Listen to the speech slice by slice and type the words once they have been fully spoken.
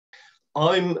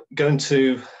I'm going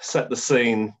to set the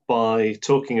scene by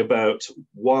talking about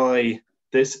why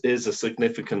this is a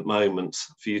significant moment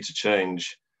for you to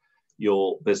change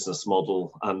your business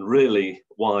model, and really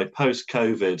why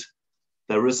post-COVID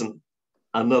there isn't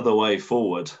another way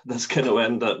forward that's going to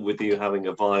end up with you having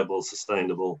a viable,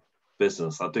 sustainable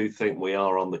business. I do think we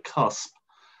are on the cusp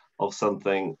of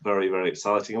something very, very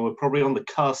exciting, and we're probably on the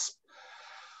cusp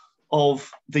of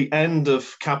the end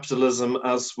of capitalism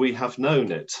as we have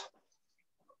known it.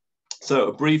 So,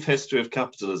 a brief history of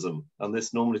capitalism, and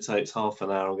this normally takes half an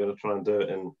hour. I'm going to try and do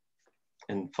it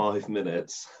in 5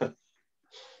 minutes.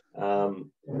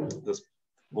 There's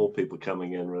more people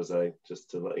coming in, Rosé, just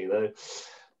to let you know.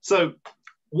 So,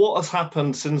 what has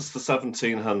happened since the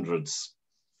 1700s?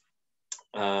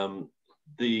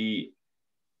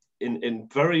 In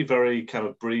very, very kind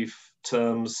of brief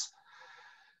terms,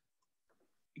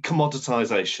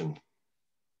 commoditization.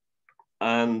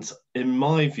 And in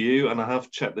my view, and I have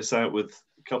checked this out with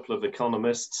a couple of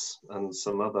economists and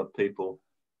some other people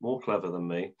more clever than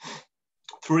me,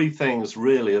 three things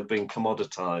really have been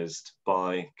commoditized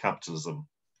by capitalism: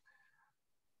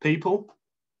 people,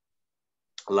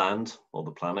 land or the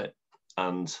planet,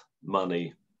 and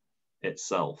money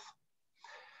itself.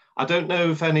 I don't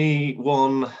know if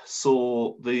anyone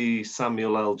saw the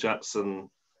Samuel L.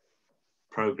 Jackson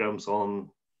programs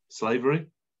on slavery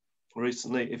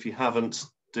recently. If you haven't,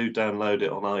 do download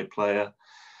it on iPlayer.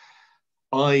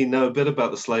 I know a bit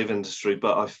about the slave industry,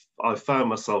 but I found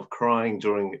myself crying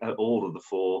during all of the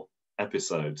 4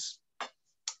 episodes.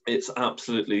 It's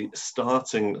absolutely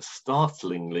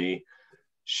startlingly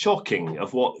shocking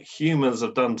of what humans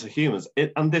have done to humans.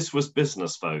 And this was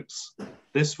business, folks.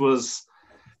 This was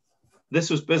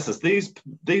business.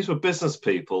 These were business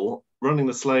people running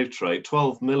the slave trade.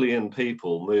 12 million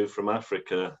people moved from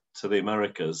Africa to the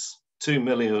Americas, 2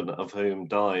 million of whom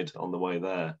died on the way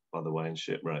there, by the way, in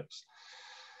shipwrecks.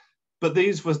 But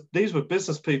these were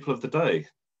business people of the day,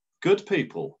 good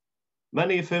people,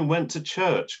 many of whom went to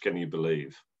church, can you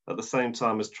believe, at the same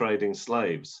time as trading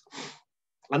slaves.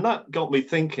 And that got me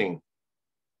thinking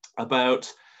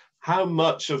about how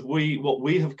much of what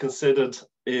we have considered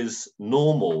is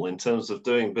normal in terms of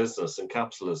doing business and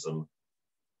capitalism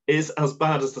is as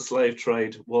bad as the slave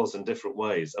trade was in different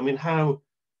ways. I mean, how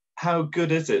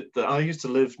good is it that I used to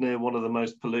live near one of the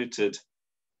most polluted,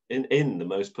 in the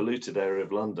most polluted area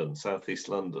of London, southeast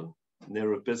London,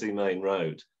 near a busy main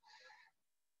road,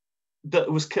 that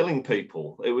was killing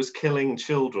people. It was killing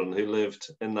children who lived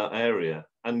in that area,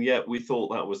 and yet we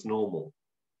thought that was normal.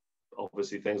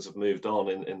 Obviously, things have moved on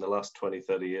in the last 20,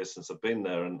 30 years since I've been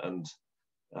there, and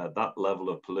that level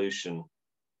of pollution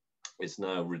is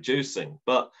now reducing.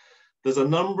 But there's a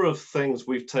number of things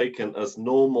we've taken as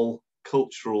normal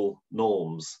cultural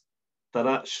norms that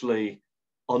actually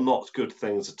are not good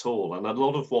things at all. And a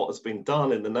lot of what has been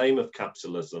done in the name of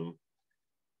capitalism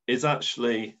is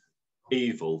actually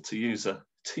evil, to use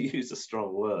a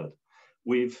strong word.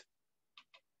 We've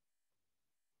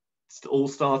all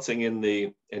starting in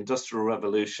the Industrial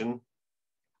Revolution,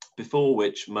 before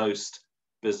which most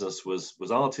business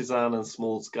was artisan and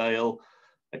small scale.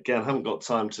 Again, I haven't got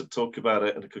time to talk about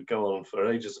it, and I could go on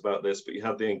for ages about this, but you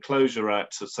had the Enclosure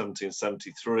Act of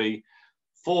 1773,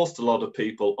 forced a lot of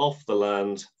people off the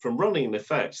land from running, in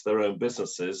effect, their own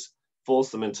businesses,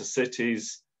 forced them into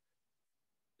cities.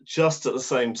 Just at the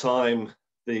same time,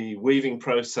 the weaving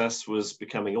process was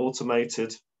becoming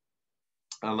automated.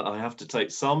 And I have to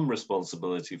take some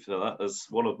responsibility for that, as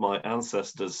one of my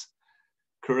ancestors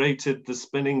created the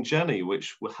spinning jenny,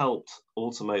 which helped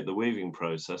automate the weaving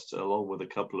process, along with a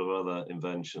couple of other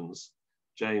inventions.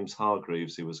 James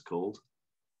Hargreaves, he was called,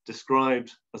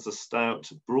 described as a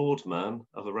stout, broad man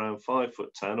of around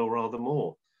 5'10" or rather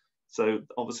more. So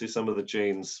obviously some of the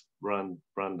genes ran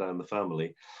down the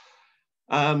family.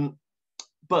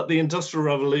 But the Industrial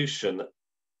Revolution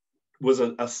was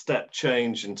a step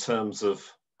change in terms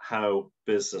of how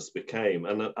business became.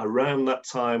 And around that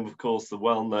time, of course, the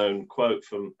well-known quote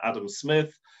from Adam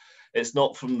Smith, "It's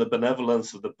not from the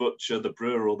benevolence of the butcher, the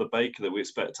brewer, or the baker that we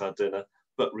expect our dinner,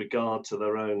 but regard to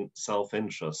their own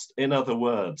self-interest." In other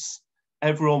words,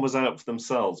 everyone was out for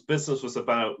themselves. Business was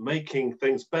about making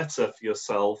things better for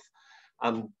yourself,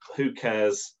 and who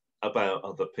cares about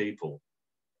other people?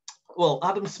 Well,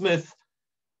 Adam Smith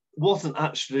wasn't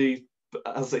actually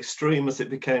as extreme as it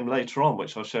became later on,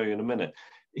 which I'll show you in a minute.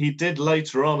 He did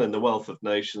later on in The Wealth of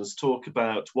Nations talk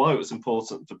about why it was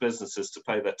important for businesses to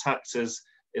pay their taxes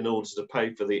in order to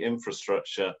pay for the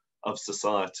infrastructure of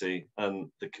society and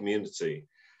the community.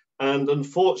 And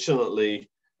unfortunately,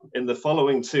 in the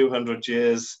following 200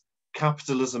 years,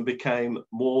 capitalism became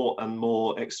more and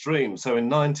more extreme. So in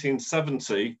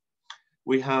 1970,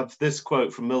 we have this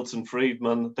quote from Milton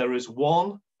Friedman: "There is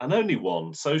one and only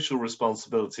one social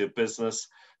responsibility of business: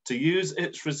 to use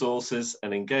its resources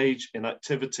and engage in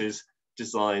activities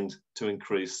designed to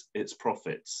increase its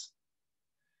profits."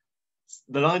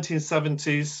 The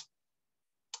 1970s,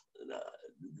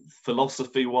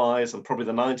 philosophy-wise, and probably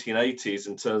the 1980s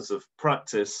in terms of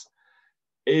practice,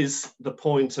 is the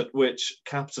point at which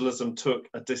capitalism took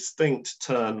a distinct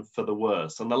turn for the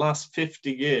worse. And the last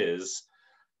 50 years,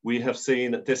 we have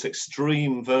seen this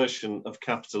extreme version of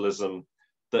capitalism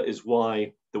that is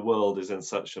why the world is in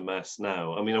such a mess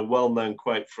now. I mean, a well-known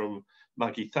quote from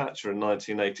Maggie Thatcher in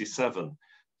 1987: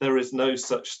 "There is no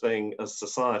such thing as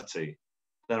society.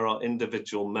 There are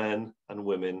individual men and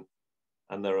women,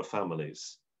 and there are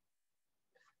families."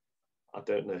 I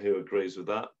don't know who agrees with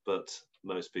that, but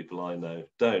most people I know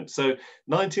don't. So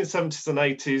 1970s and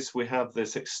 80s, we have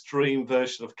this extreme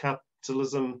version of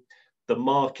capitalism. The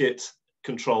market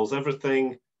controls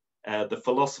everything. The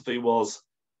philosophy was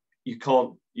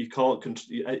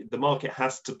the market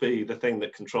has to be the thing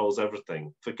that controls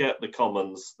everything. Forget the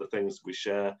commons, the things we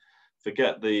share.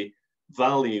 Forget the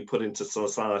value put into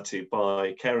society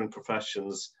by caring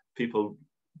professions, people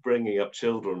bringing up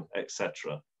children,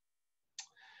 etc.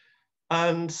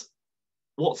 And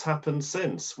what's happened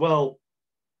since? Well,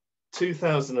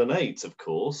 2008, of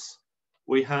course,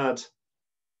 we had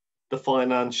the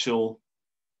financial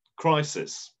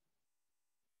crisis.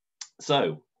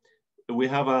 So we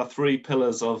have our three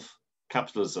pillars of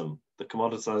capitalism: the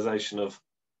commoditization of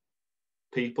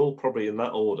people, probably in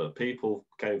that order. People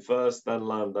came first, then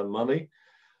land, then money.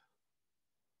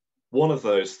 One of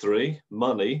those three,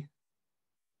 money,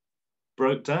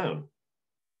 broke down.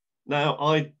 Now,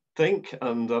 I think,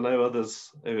 and I know others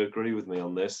who agree with me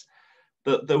on this,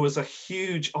 that there was a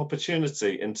huge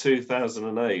opportunity in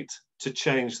 2008 to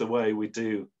change the way we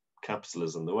do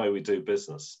capitalism, the way we do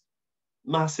business.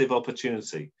 Massive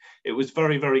opportunity. It was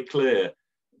very, very clear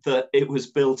that it was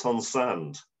built on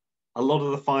sand. A lot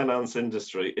of the finance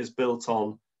industry is built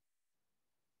on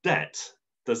debt.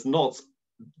 There's not,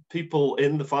 people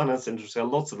in the finance industry, a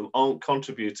lot of them aren't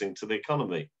contributing to the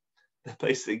economy. They're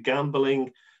basically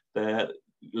gambling, they're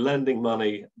lending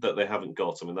money that they haven't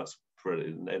got. I mean, that's pretty,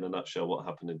 in a nutshell, what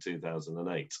happened in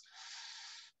 2008.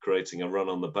 Creating a run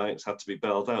on the banks, had to be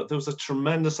bailed out. There was a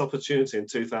tremendous opportunity in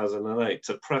 2008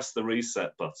 to press the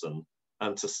reset button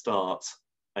and to start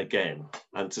again,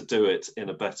 and to do it in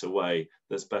a better way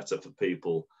that's better for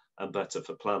people and better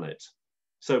for planet.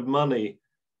 So money,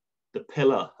 the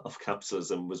pillar of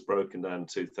capitalism, was broken down in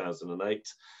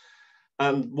 2008.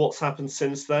 And what's happened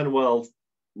since then? Well,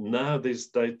 now this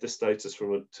status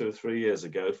from 2 or 3 years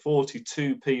ago,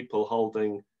 42 people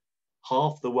holding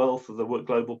half the wealth of the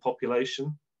global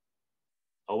population.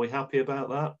 Are we happy about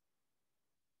that?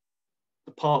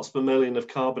 The parts per million of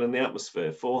carbon in the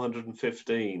atmosphere,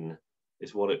 415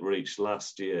 is what it reached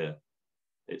last year.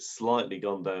 It's slightly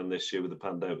gone down this year with the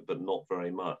pandemic, but not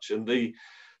very much. And the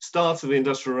start of the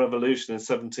Industrial Revolution in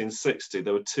 1760,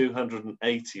 there were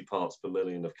 280 parts per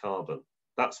million of carbon.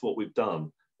 That's what we've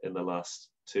done in the last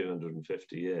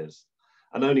 250 years.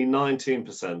 And only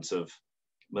 19% of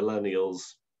millennials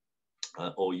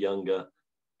or younger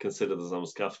consider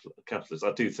themselves capitalists.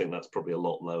 I do think that's probably a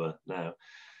lot lower now.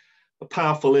 A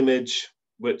powerful image,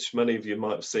 which many of you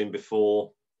might have seen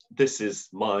before. This is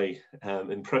my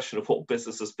impression of what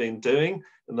business has been doing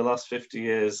in the last 50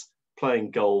 years, playing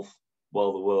golf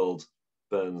while the world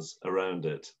burns around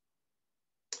it.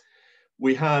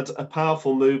 We had a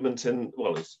powerful movement in,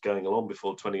 well, it's going along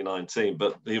before 2019,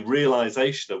 but the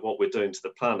realization of what we're doing to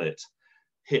the planet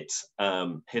hit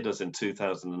us in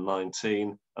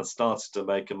 2019 and started to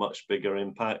make a much bigger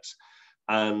impact.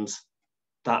 And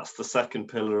that's the second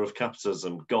pillar of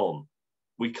capitalism gone.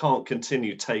 We can't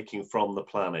continue taking from the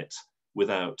planet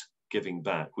without giving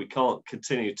back. We can't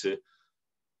continue to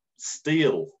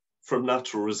steal from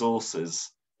natural resources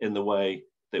in the way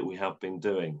that we have been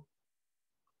doing.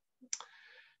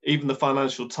 Even the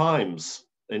Financial Times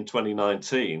in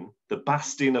 2019, the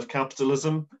bastion of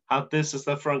capitalism, had this as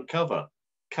their front cover: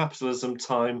 capitalism,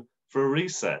 time for a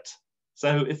reset.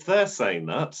 So if they're saying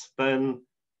that, then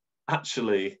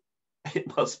actually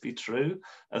it must be true,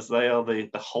 as they are the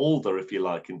holder, if you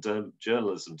like, in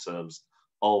journalism terms,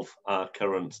 of our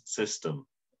current system.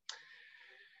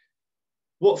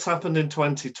 What's happened in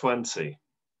 2020?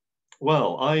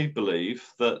 Well, I believe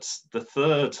that the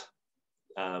third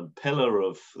pillar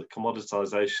of the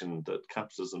commoditization that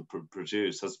capitalism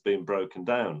produced has been broken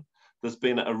down. There's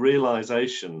been a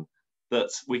realization that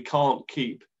we can't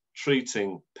keep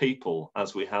treating people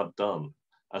as we have done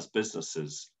as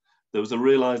businesses. There was a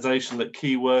realization that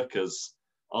key workers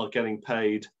are getting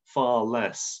paid far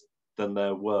less than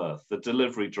they're worth. The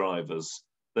delivery drivers,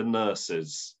 the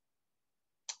nurses,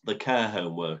 the care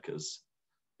home workers,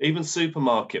 even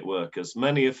supermarket workers,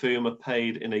 many of whom are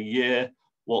paid in a year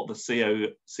what the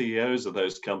CEOs of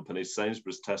those companies,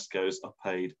 Sainsbury's, Tesco's, are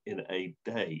paid in a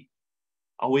day.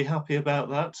 Are we happy about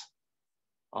that?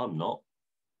 I'm not,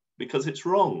 because it's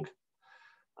wrong.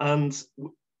 And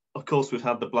of course, we've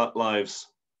had the Black Lives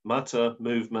Matter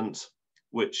movement,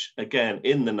 which again,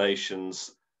 in the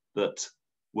nations that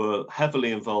were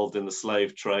heavily involved in the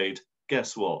slave trade,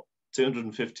 guess what?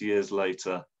 250 years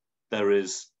later, there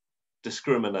is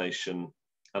discrimination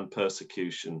and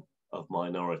persecution of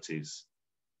minorities.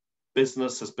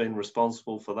 Business has been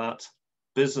responsible for that.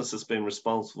 Business has been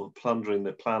responsible for plundering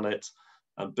the planet,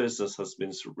 and business has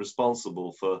been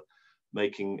responsible for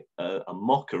making a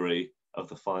mockery of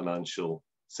the financial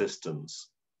systems.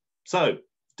 So,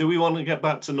 do we want to get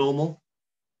back to normal?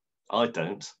 I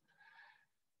don't.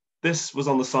 This was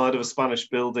on the side of a Spanish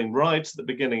building right at the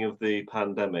beginning of the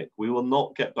pandemic. We will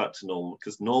not get back to normal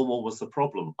because normal was the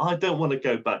problem. I don't want to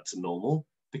go back to normal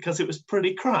because it was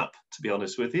pretty crap, to be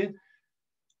honest with you.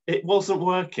 It wasn't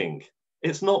working.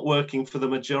 It's not working for the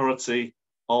majority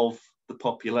of the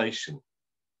population.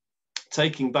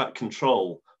 Taking back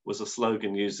control was a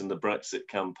slogan used in the Brexit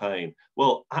campaign.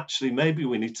 Well, actually, maybe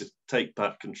we need to take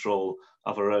back control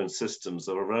of our own systems,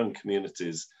 of our own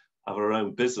communities, of our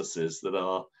own businesses that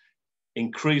are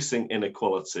increasing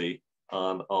inequality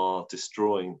and are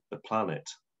destroying the planet.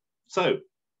 So,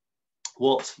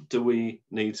 what do we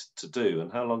need to do?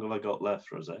 And how long have I got left,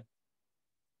 Roser?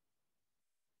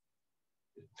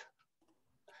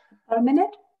 A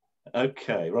minute.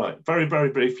 Okay, right. Very, very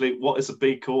briefly, what is a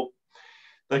B Corp?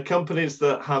 They're companies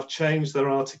that have changed their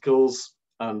articles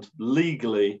and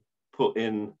legally put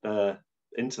in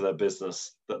into their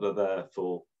business that they're there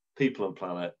for people and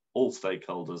planet, all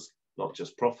stakeholders, not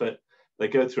just profit. They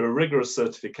go through a rigorous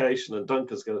certification, and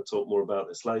Duncan's going to talk more about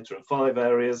this later, in 5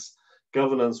 areas: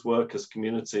 governance, workers,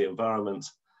 community, environment,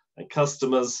 and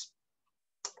customers.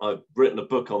 I've written a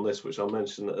book on this, which I'll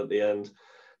mention at the end.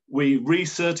 We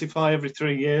recertify every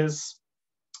 3 years,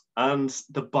 and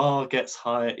the bar gets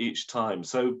higher each time.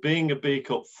 So being a B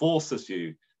Corp forces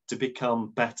you to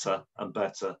become better and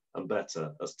better and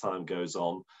better as time goes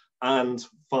on. And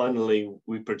finally,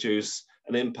 we produce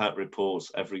an impact report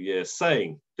every year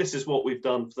saying, this is what we've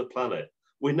done for the planet.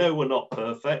 We know we're not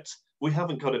perfect. We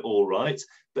haven't got it all right,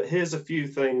 but here's a few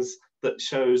things that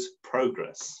shows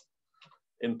progress.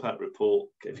 Impact report,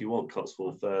 if you want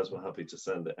Cotswold Fayres, we're happy to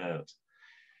send it out.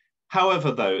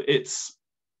 However, though, it's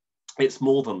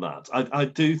more than that. I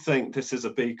do think this is a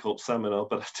B Corp seminar,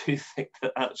 but I do think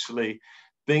that actually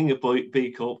being a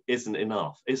B Corp isn't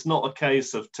enough. It's not a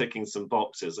case of ticking some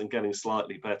boxes and getting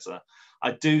slightly better.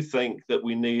 I do think that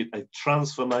we need a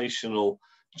transformational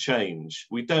change.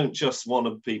 We don't just want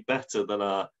to be better than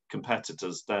our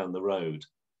competitors down the road.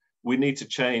 We need to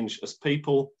change as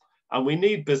people, and we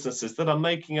need businesses that are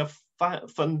making a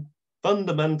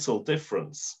fundamental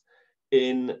difference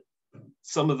in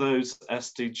some of those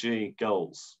SDG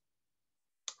goals.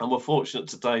 And we're fortunate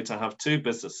today to have 2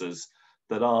 businesses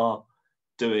that are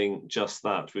doing just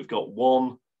that. We've got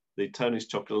one, the Tony's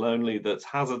Chocolonely, that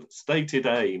has a stated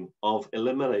aim of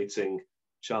eliminating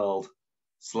child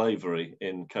slavery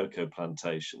in cocoa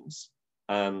plantations.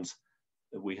 And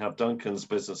we have Duncan's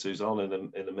business, who's on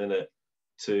in a minute,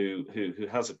 who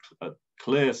has a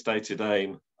clear stated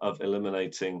aim of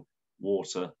eliminating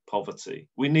water poverty.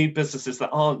 We need businesses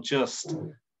that aren't just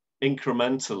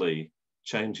incrementally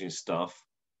changing stuff.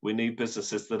 We need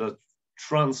businesses that are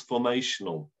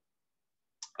transformational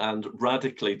and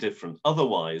radically different.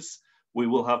 Otherwise, we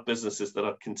will have businesses that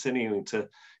are continuing to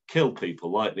kill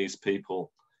people, like these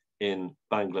people in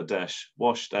Bangladesh,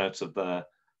 washed out of their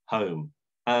home.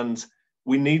 And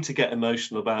we need to get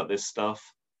emotional about this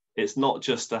stuff. It's not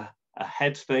just a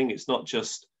head thing. It's not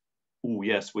just, oh,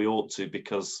 yes, we ought to,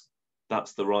 because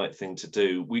that's the right thing to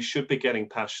do. We should be getting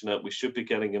passionate. We should be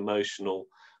getting emotional.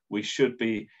 We should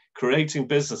be creating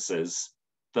businesses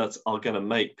that are going to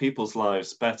make people's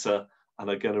lives better and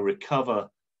are going to recover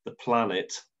the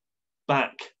planet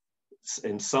back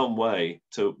in some way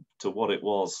to what it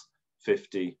was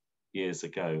 50 years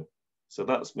ago. So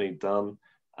that's me done.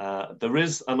 There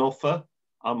is an offer.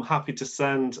 I'm happy to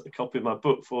send a copy of my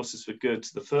book, Forces for Good,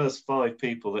 to the first 5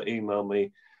 people that email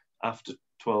me after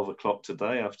 12 o'clock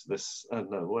today, after this,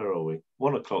 no, where are we?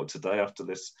 1 o'clock today, after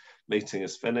this meeting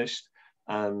is finished.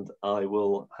 And I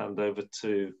will hand over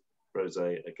to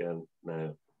Roser again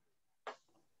now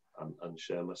and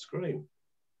share my screen.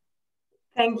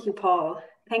 Thank you, Paul.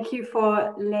 Thank you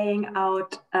for laying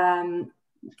out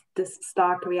this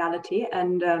stark reality.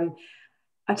 And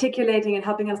articulating and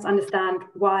helping us understand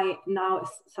why now is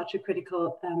such a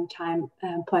critical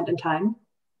point in time.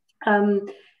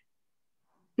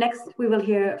 Next, we will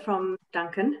hear from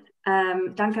Duncan.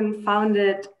 Duncan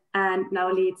founded and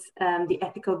now leads the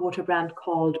ethical water brand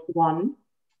called One.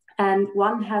 And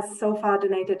One has so far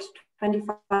donated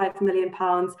 £25 million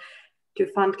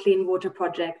to fund clean water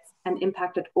projects and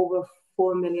impacted over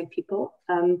 4 million people.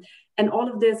 And all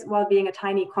of this while being a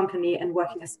tiny company and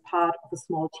working as part of a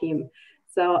small team.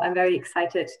 So I'm very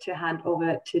excited to hand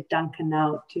over to Duncan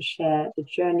now to share the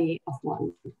journey of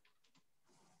One.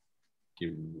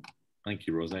 Thank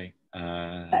you, Rosie.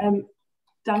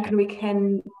 Duncan, we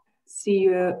can see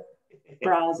your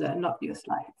browser, not your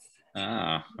slides.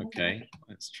 Ah, okay.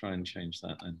 Let's try and change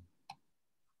that then.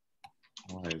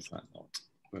 Why is that not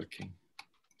working?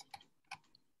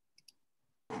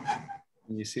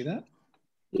 Can you see that?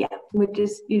 Yeah,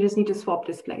 you just need to swap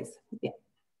displays. Yeah.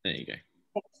 There you go.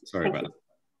 Sorry about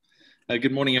that.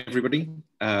 Good morning, everybody.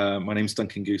 My name's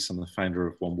Duncan Goose. I'm the founder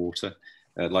of One Water.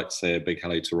 I'd like to say a big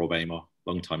hello to Rob Amar.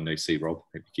 Long time no see, Rob.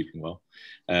 Hope you're keeping well.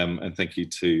 And thank you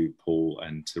to Paul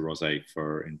and to Rosie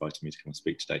for inviting me to come and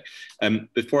speak today.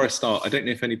 Before I start, I don't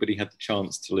know if anybody had the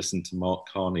chance to listen to Mark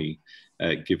Carney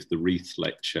give the Wreath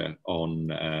lecture on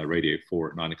Radio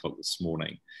 4 at 9 o'clock this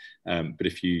morning. But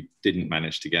if you didn't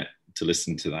manage to get to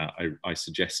listen to that, I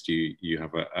suggest you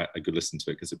have a good listen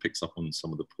to it, because it picks up on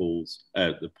some of the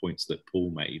points that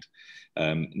Paul made,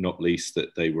 not least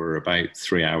that they were about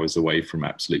 3 hours away from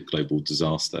absolute global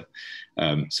disaster.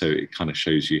 So it kind of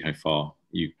shows you how far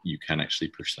you can actually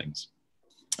push things.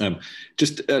 I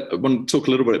want to talk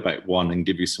a little bit about One and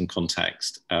give you some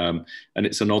context. And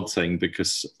it's an odd thing,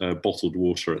 because bottled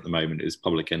water at the moment is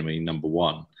public enemy number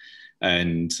one.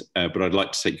 But I'd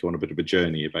like to take you on a bit of a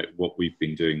journey about what we've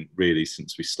been doing really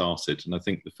since we started. And I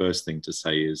think the first thing to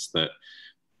say is that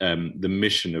the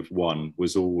mission of One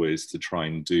was always to try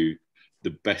and do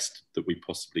the best that we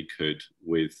possibly could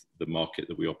with the market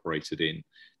that we operated in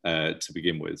to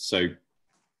begin with. So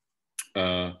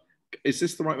is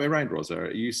this the right way around, Rosa?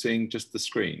 Are you seeing just the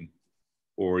screen,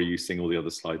 or are you seeing all the other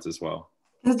slides as well?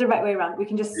 This is the right way around. We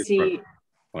can just see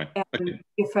okay.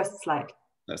 Your first slide.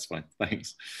 That's fine,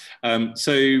 thanks.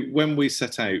 So when we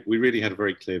set out, we really had a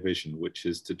very clear vision, which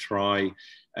is to try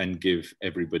and give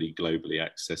everybody globally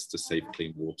access to safe,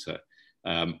 clean water.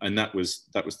 And that was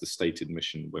the stated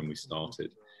mission when we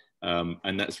started.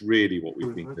 And that's really what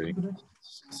we've been doing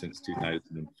since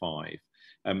 2005.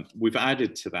 We've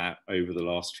added to that over the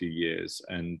last few years,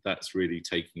 and that's really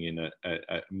taking in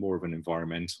a more of an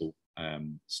environmental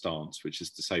stance, which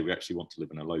is to say we actually want to live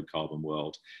in a low carbon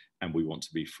world, and we want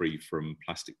to be free from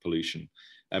plastic pollution.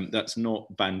 That's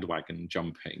not bandwagon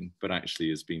jumping, but actually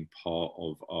has been part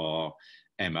of our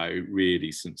MO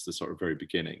really since the sort of very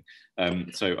beginning.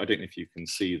 So I don't know if you can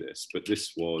see this, but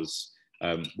this was,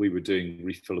 we were doing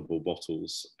refillable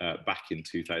bottles back in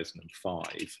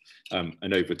 2005,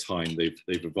 and over time they've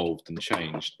evolved and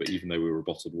changed. But even though we were a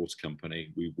bottled water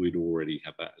company, we'd already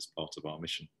had that as part of our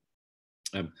mission.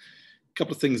 A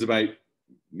couple of things about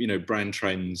brand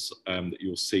trends that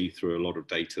you'll see through a lot of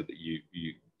data that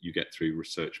you get through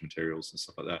research materials and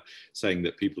stuff like that, saying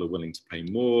that people are willing to pay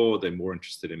more, they're more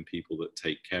interested in people that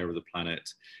take care of the planet.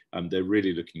 They're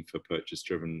really looking for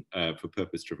purpose-driven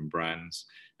brands,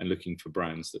 and looking for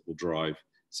brands that will drive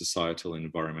societal and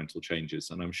environmental changes.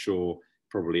 And I'm sure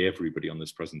probably everybody on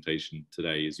this presentation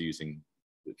today is using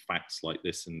facts like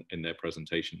this in their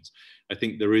presentations. I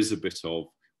think there is a bit of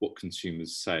what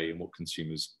consumers say and what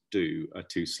consumers do are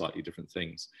two slightly different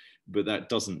things. But that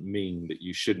doesn't mean that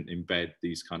you shouldn't embed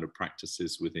these kind of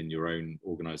practices within your own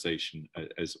organization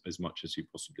as much as you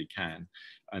possibly can.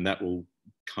 And that will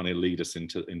kind of lead us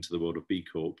into the world of B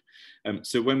Corp.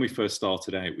 So when we first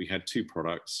started out, we had two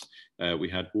products. We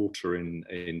had water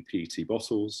in PET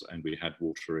bottles, and we had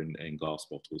water in glass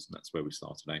bottles, and that's where we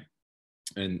started out.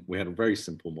 And we had a very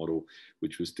simple model,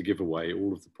 which was to give away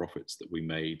all of the profits that we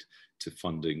made to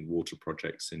funding water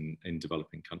projects in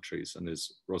developing countries. And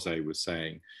as Rosie was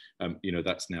saying,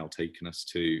 that's now taken us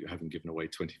to having given away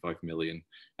 25 million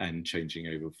and changing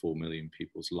over 4 million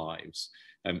people's lives.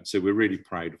 So we're really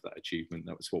proud of that achievement.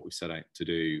 That was what we set out to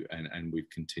do, and we've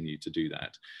continued to do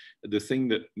that. The thing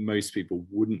that most people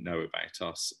wouldn't know about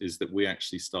us is that we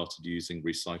actually started using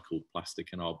recycled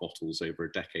plastic in our bottles over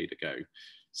a decade ago.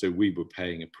 So we were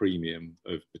paying a premium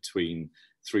of between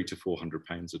 £300 to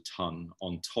 £400 a tonne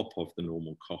on top of the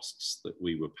normal costs that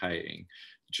we were paying,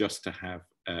 just to have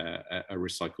a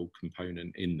recycled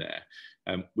component in there.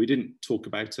 We didn't talk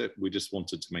about it. We just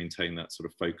wanted to maintain that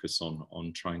sort of focus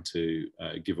on trying to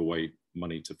give away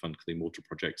money to fund clean water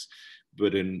projects.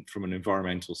 But from an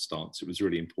environmental stance, it was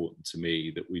really important to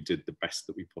me that we did the best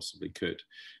that we possibly could.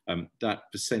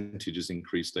 That percentage has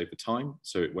increased over time.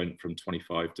 So it went from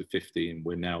 25 to 50, and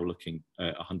we're now looking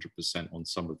at 100% on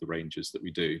some of the ranges that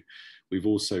we do. We've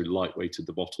also lightweighted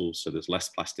the bottles, so there's less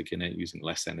plastic in it, using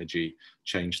less energy,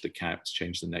 changed the caps,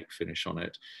 changed the neck finish on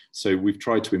it. So we've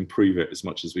tried to improve it as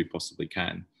much as we possibly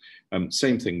can.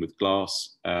 Same thing with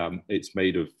glass. It's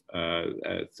made of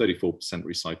 34%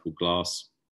 recycled glass,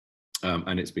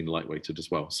 and it's been lightweighted as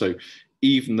well. So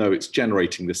even though it's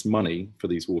generating this money for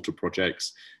these water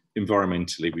projects,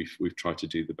 environmentally, we've tried to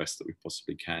do the best that we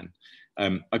possibly can.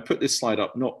 I put this slide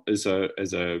up not as a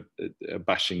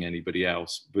bashing anybody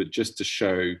else, but just to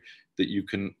show that you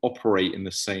can operate in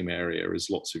the same area as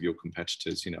lots of your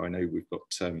competitors. You know, I know we've got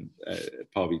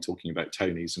Pavi talking about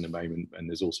Tony's in a moment, and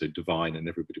there's also Divine, and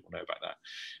everybody will know about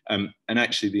that. And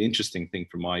actually, the interesting thing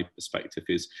from my perspective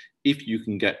is if you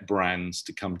can get brands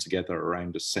to come together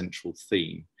around a central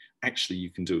theme, actually you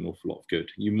can do an awful lot of good.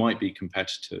 You might be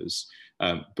competitors,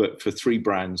 but for 3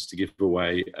 brands to give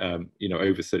away, you know,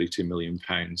 over £32 million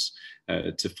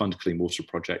to fund clean water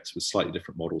projects with slightly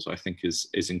different models, I think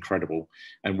is incredible.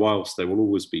 And whilst there will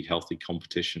always be healthy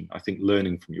competition, I think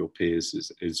learning from your peers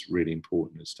is really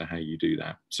important as to how you do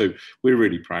that. So we're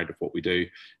really proud of what we do,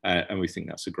 and we think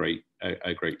that's a great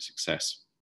success.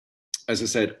 As I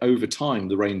said, over time,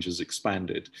 the range has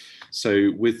expanded.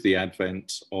 So with the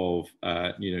advent of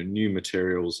you know, new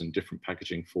materials and different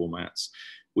packaging formats,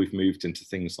 we've moved into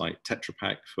things like Tetra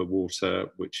Pak for water,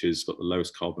 which has got the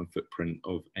lowest carbon footprint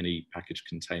of any packaged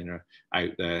container out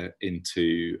there,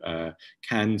 into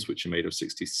cans, which are made of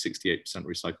 68%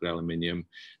 recycled aluminium.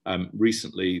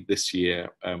 Recently, this year,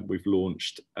 we've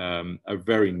launched a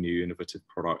very new innovative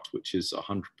product, which is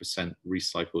 100%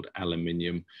 recycled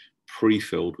aluminium,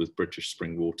 pre-filled with British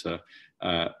spring water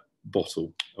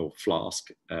bottle or flask,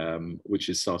 which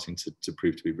is starting to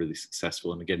prove to be really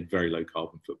successful. And again, very low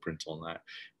carbon footprint on that,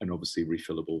 and obviously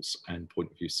refillables and point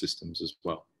of use systems as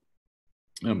well.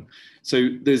 So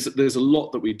there's a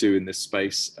lot that we do in this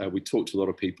space. We talk to a lot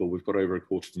of people. We've got over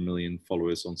 250,000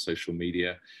 followers on social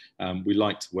media. We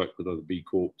like to work with other B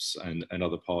Corps and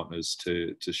other partners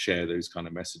to share those kind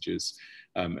of messages,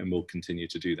 and we'll continue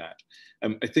to do that.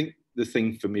 I think the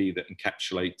thing for me that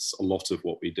encapsulates a lot of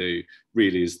what we do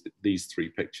really is these 3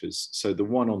 pictures. So the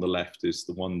one on the left is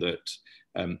the one that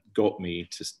got me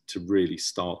to really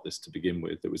start this to begin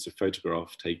with. There was a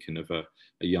photograph taken of a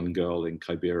young girl in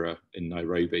Kibera in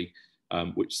Nairobi,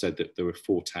 which said that there were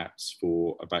 4 taps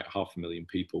for about 500,000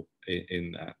 people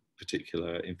in that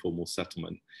particular informal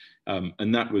settlement.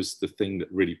 And that was the thing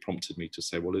that really prompted me to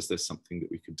say, well, is there something that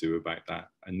we could do about that?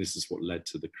 And this is what led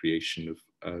to the creation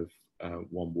of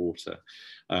One Water.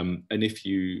 And if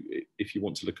you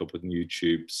want to look up on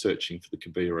YouTube, searching for the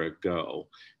Kibera girl,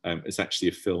 it's actually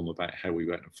a film about how we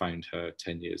went and found her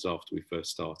 10 years after we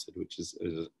first started, which is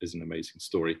an amazing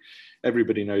story.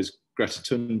 Everybody knows Greta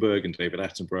Thunberg and David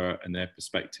Attenborough and their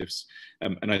perspectives.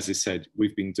 And as I said,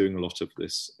 we've been doing a lot of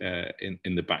this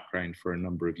in the background for a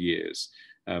number of years.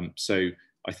 So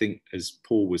I think, as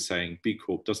Paul was saying, B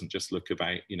Corp doesn't just look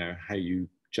about, you know, how you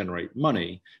generate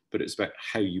money, but it's about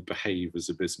how you behave as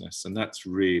a business. And that's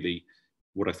really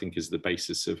what I think is the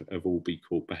basis of all B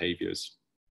Corp behaviors.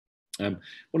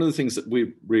 One of the things that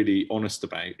we're really honest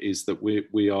about is that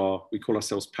we call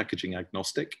ourselves packaging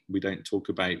agnostic. We don't talk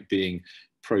about being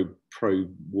pro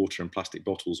water and plastic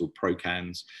bottles or pro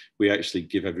cans. We actually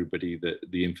give everybody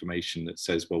the information that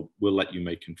says, well, we'll let you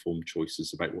make informed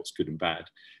choices about what's good and bad.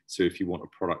 So if you want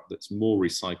a product that's more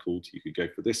recycled, you could go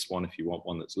for this one. If you want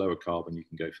one that's lower carbon, you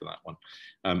can go for that one.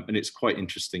 And it's quite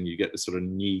interesting. You get this sort of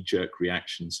knee-jerk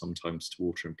reaction sometimes to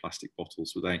water and plastic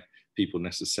bottles without people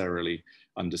necessarily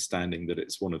understanding that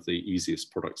it's one of the easiest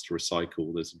products to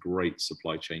recycle. There's a great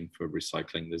supply chain for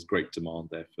recycling. There's great demand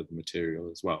there for the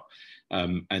material as well.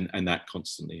 And that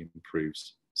constantly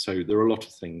improves. So there are a lot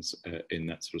of things in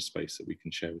that sort of space that we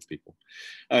can share with people.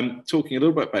 Talking a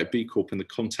little bit about B Corp in the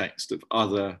context of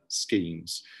other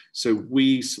schemes. So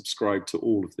we subscribe to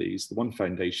all of these. The One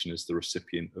Foundation is the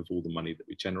recipient of all the money that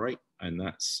we generate, and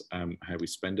that's how we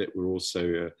spend it. We're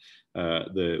also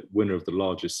the winner of the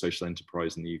largest social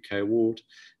enterprise in the UK award.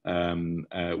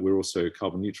 We're also a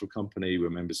carbon neutral company. We're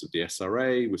members of the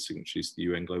SRA. We're signatories to the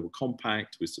UN Global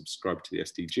Compact. We subscribe to the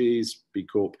SDGs, B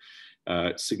Corp.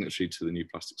 Signatory to the New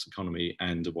Plastics Economy,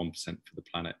 and a 1% for the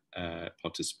Planet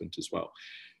participant as well.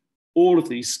 All of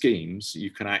these schemes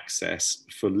you can access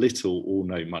for little or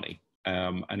no money.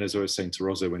 and as I was saying to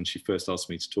Roser when she first asked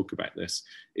me to talk about this,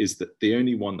 is that the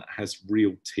only one that has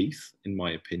real teeth, in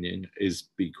my opinion, is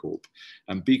B Corp.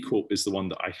 And B Corp is the one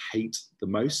that I hate the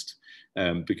most,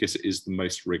 because it is the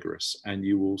most rigorous, and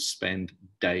you will spend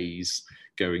days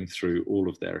going through all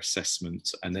of their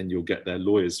assessments, and then you'll get their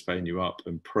lawyers phone you up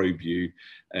and probe you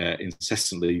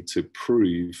incessantly to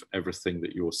prove everything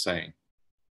that you're saying.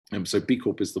 So B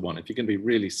Corp is the one. If you're going to be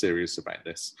really serious about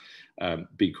this,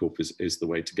 B Corp is the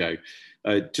way to go.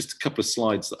 Just a couple of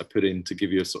slides that I put in to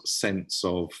give you a sort of sense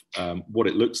of what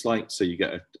it looks like. So you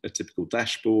get a typical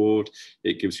dashboard.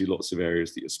 It gives you lots of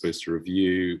areas that you're supposed to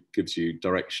review, gives you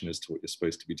direction as to what you're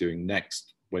supposed to be doing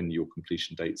next, when your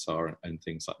completion dates are, and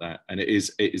things like that. And it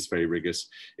is very rigorous.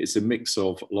 It's a mix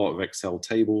of a lot of Excel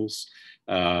tables,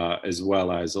 as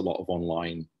well as a lot of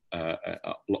online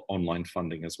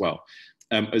funding as well.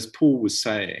 As Paul was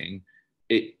saying,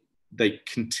 they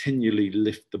continually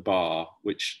lift the bar,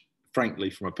 which frankly,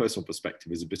 from a personal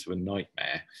perspective, is a bit of a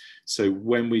nightmare. So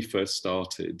when we first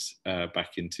started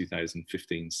back in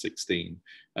 2015-16,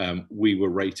 we were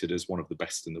rated as one of the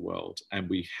best in the world, and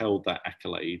we held that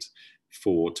accolade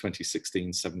for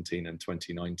 2016, 17 and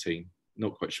 2019.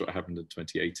 Not quite sure what happened in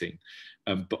 2018,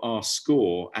 but our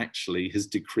score actually has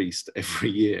decreased every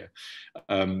year.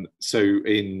 So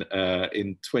in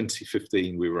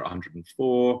 2015 we were at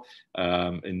 104.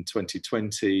 In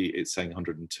 2020 it's saying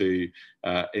 102.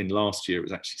 In last year it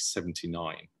was actually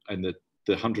 79, and the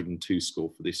 102 score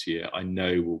for this year I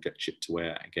know will get chipped away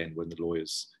at again when the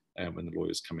lawyers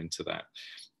come into that.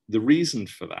 The reason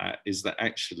for that is that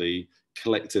actually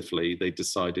collectively they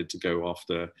decided to go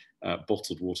after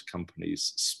bottled water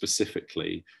companies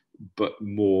specifically, but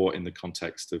more in the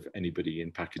context of anybody in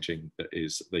packaging that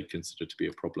they consider to be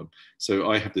a problem.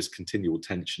 So I have this continual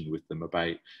tension with them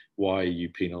about, why are you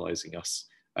penalising us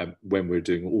when we're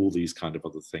doing all these kind of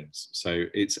other things? So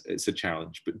it's a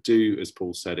challenge, but do, as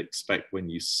Paul said, expect when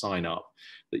you sign up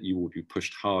that you will be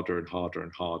pushed harder and harder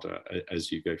and harder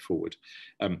as you go forward.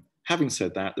 Having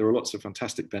said that, there are lots of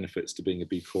fantastic benefits to being a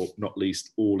B Corp, not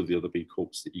least all of the other B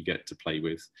Corps that you get to play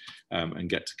with and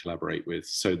get to collaborate with.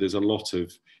 So there's a lot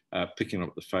of picking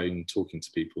up the phone, talking to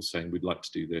people, saying we'd like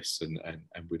to do this and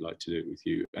we'd like to do it with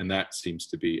you. And that seems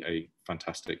to be a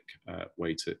fantastic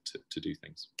way to do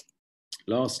things.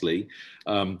 Lastly,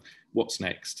 what's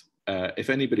next?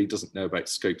 If anybody doesn't know about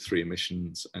Scope 3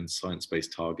 emissions and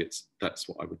science-based targets, that's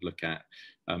what I would look at,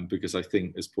 because I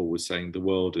think, as Paul was saying, the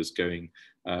world is going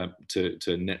to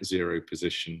a net zero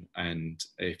position, and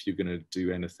if you're going to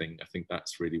do anything, I think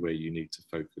that's really where you need to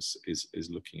focus, is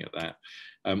looking at that.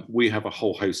 We have a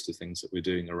whole host of things that we're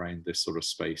doing around this sort of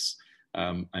space,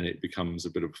 and it becomes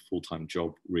a bit of a full-time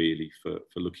job really for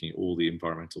looking at all the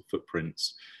environmental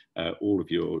footprints, all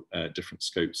of your different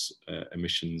scopes,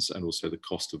 emissions, and also the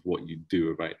cost of what you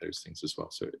do about those things as well.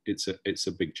 So it's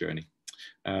a big journey,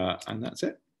 and that's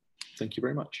it. Thank you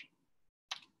very much.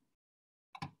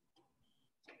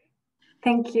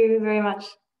 Thank you very much,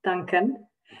 Duncan,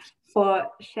 for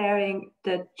sharing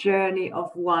the journey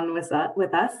of one with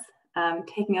us,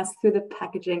 taking us through the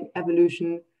packaging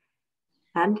evolution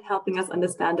and helping us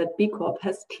understand that B Corp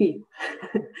has teeth.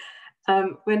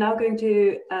 We're now going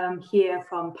to hear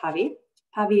from Pavi.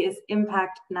 Pavi is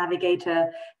Impact Navigator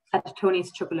at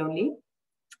Tony's Chocolonely.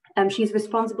 She's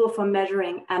responsible for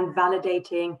measuring and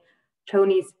validating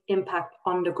Tony's impact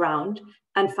on the ground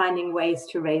and finding ways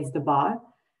to raise the bar.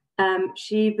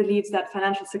 She believes that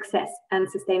financial success and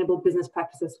sustainable business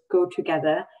practices go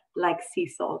together like sea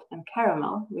salt and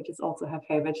caramel, which is also her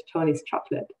favorite, Tony's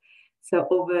chocolate. So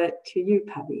over to you,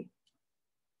 Pavi.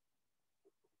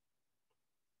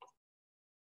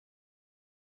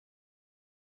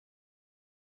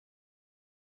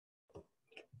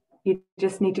 You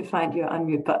just need to find your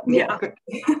unmute button. Yeah.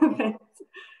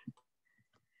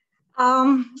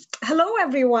 Hello,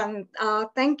 everyone.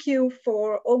 Thank you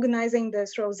for organizing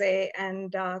this, Roser,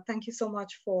 and thank you so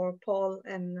much for Paul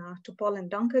and to Paul and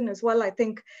Duncan as well. I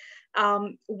think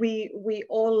we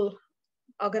all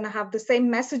are going to have the same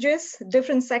messages,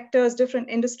 different sectors, different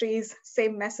industries,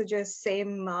 same messages,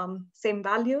 same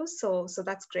values. So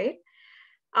that's great.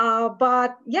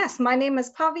 But yes, my name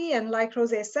is Pavi, and like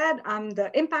Roser said, I'm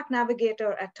the Impact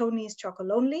Navigator at Tony's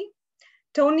Chocolonely.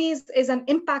 Tony's is an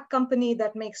impact company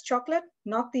that makes chocolate,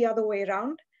 not the other way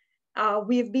around.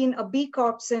 We've been a B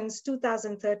Corp since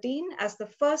 2013 as the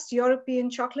first European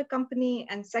chocolate company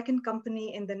and second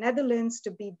company in the Netherlands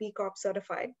to be B Corp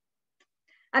certified.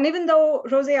 And even though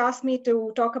Roser asked me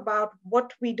to talk about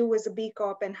what we do as a B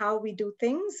Corp and how we do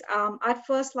things, I'd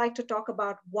first like to talk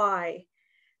about why.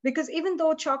 Because even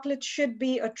though chocolate should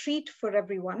be a treat for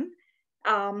everyone,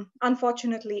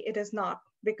 unfortunately, it is not.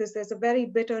 because there's a very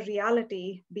bitter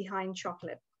reality behind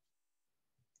chocolate.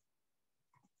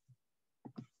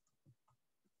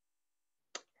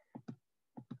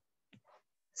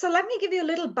 So let me give you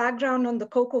a little background on the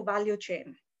cocoa value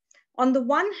chain. On the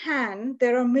one hand,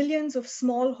 there are millions of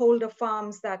smallholder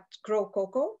farms that grow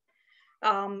cocoa.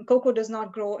 Cocoa does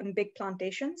not grow in big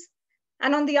plantations.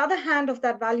 And on the other hand of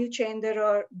that value chain, there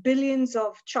are billions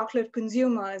of chocolate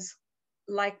consumers,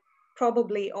 like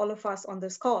probably all of us on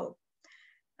this call.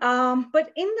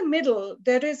 But in the middle,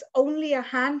 there is only a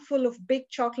handful of big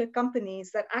chocolate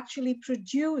companies that actually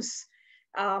produce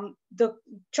the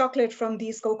chocolate from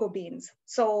these cocoa beans.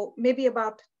 So maybe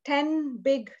about 10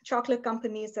 big chocolate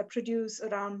companies that produce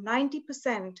around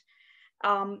 90%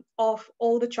 of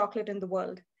all the chocolate in the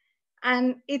world.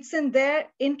 And it's in their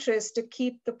interest to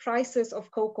keep the prices of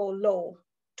cocoa low,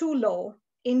 too low,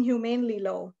 inhumanely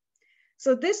low.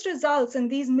 So this results in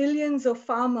these millions of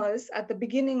farmers at the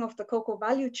beginning of the cocoa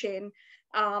value chain.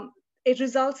 It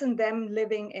results in them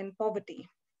living in poverty.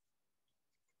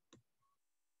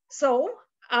 So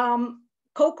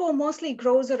cocoa mostly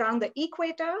grows around the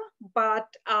equator, but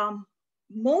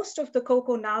most of the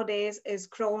cocoa nowadays is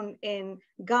grown in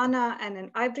Ghana and in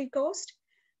Ivory Coast.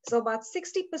 So about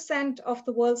 60% of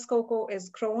the world's cocoa is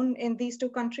grown in these two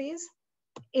countries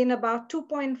in about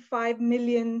 2.5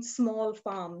 million small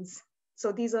farms.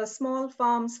 So these are small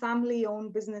farms,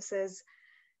 family-owned businesses.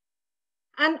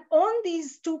 And on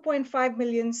these 2.5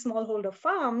 million smallholder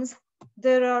farms,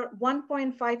 there are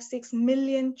 1.56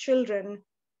 million children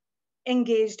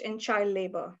engaged in child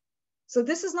labor. So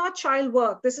this is not child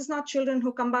work. This is not children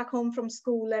who come back home from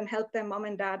school and help their mom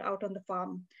and dad out on the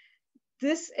farm.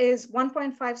 This is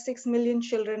 1.56 million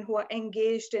children who are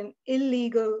engaged in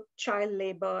illegal child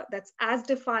labor that's as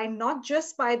defined not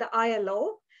just by the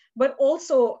ILO, but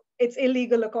also it's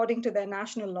illegal according to their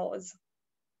national laws.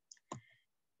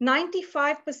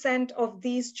 95% of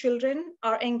these children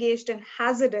are engaged in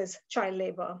hazardous child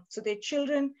labor. So they're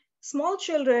children, small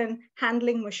children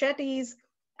handling machetes,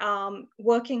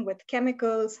 working with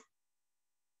chemicals.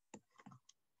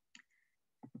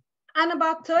 And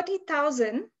about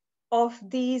 30,000 of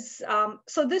these,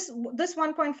 so this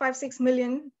 1.56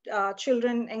 million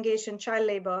children engaged in child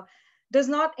labor does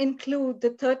not include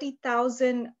the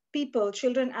 30,000 people,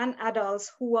 children and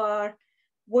adults, who are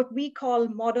what we call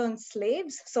modern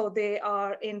slaves. So they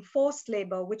are in forced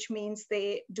labor, which means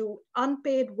they do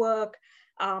unpaid work,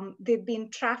 they've been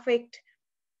trafficked.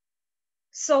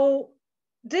 So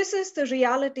this is the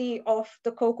reality of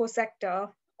the cocoa sector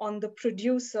on the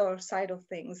producer side of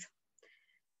things.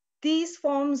 These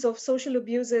forms of social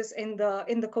abuses in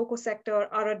the cocoa sector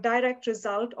are a direct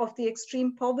result of the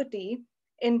extreme poverty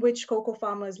in which cocoa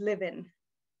farmers live in.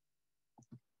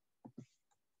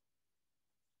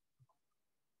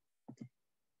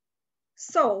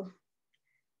 So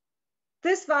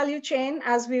this value chain,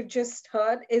 as we've just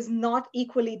heard, is not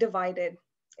equally divided.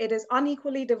 It is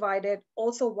unequally divided,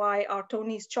 also why our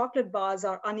Tony's chocolate bars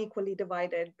are unequally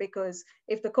divided, because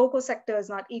if the cocoa sector is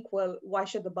not equal, why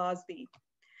should the bars be?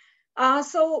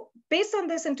 So based on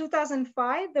this, in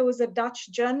 2005, there was a Dutch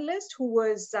journalist who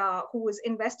was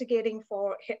investigating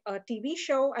for a TV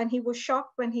show, and he was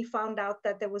shocked when he found out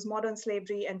that there was modern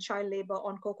slavery and child labor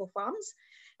on cocoa farms,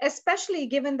 especially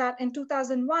given that in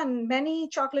 2001, many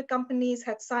chocolate companies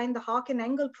had signed the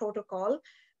Harkin-Engel Protocol,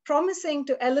 promising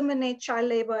to eliminate child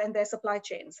labor in their supply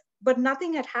chains. But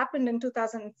nothing had happened in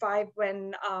 2005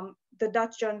 when the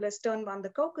Dutch journalist Teun van der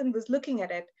Koken was looking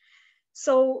at it.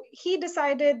 So he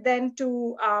decided then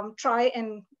to try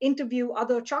and interview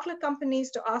other chocolate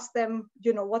companies to ask them,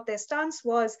 what their stance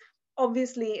was.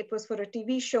 Obviously, it was for a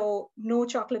TV show. No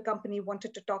chocolate company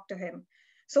wanted to talk to him.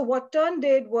 So what Teun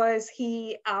did was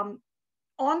he,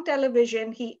 on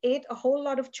television, he ate a whole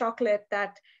lot of chocolate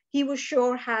that he was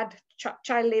sure had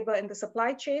child labor in the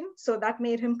supply chain. So that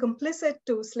made him complicit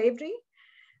to slavery.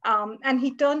 And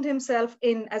he turned himself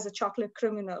in as a chocolate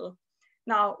criminal.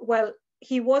 Now, well,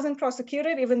 he wasn't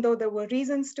prosecuted, even though there were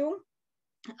reasons to.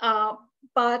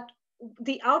 But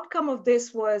the outcome of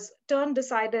this was Teun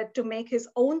decided to make his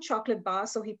own chocolate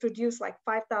bars. So he produced like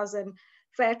 5,000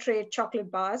 fair trade chocolate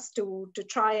bars to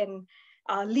try and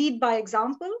lead by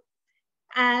example.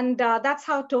 And that's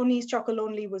how Tony's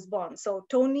Chocolonely was born. So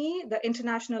Tony, the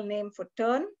international name for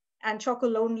Teun, and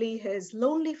Chocolonely, his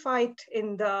lonely fight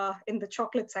in the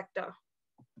chocolate sector.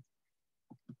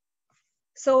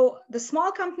 So the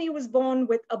small company was born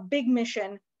with a big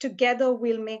mission. Together,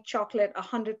 we'll make chocolate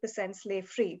 100%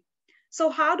 slave-free. So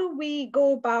how do we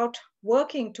go about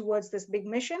working towards this big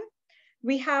mission?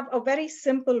 We have a very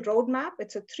simple roadmap.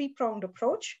 It's a three-pronged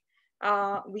approach.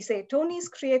 We say Tony's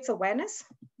creates awareness.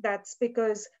 That's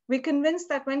because we're convinced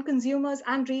that when consumers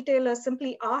and retailers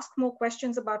simply ask more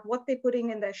questions about what they're putting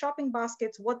in their shopping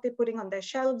baskets, what they're putting on their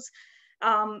shelves,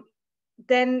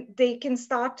 then they can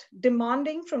start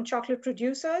demanding from chocolate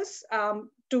producers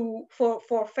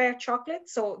for fair chocolate.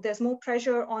 So there's more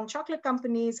pressure on chocolate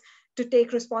companies to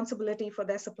take responsibility for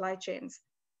their supply chains.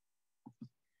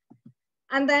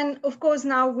 And then, of course,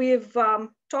 now we've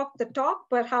talked the talk,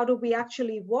 but how do we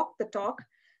actually walk the talk?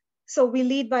 So we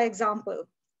lead by example.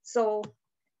 So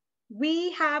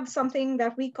we have something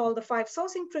that we call the 5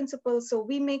 sourcing principles. So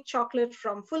we make chocolate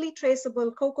from fully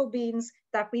traceable cocoa beans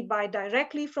that we buy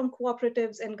directly from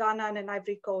cooperatives in Ghana and in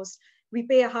Ivory Coast. We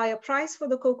pay a higher price for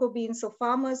the cocoa beans so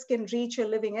farmers can reach a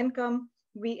living income.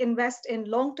 We invest in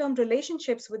long-term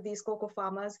relationships with these cocoa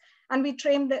farmers, and we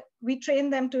train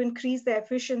them to increase their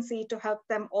efficiency to help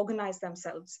them organize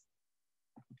themselves.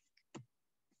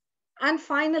 And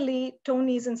finally,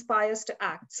 Tony's inspires to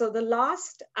act. So the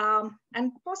last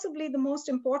and possibly the most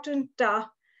important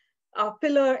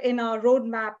pillar in our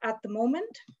roadmap at the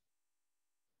moment,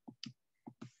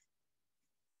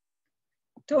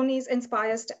 Tony's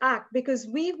inspires to act, because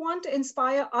we want to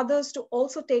inspire others to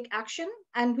also take action,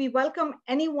 and we welcome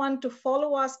anyone to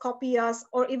follow us, copy us,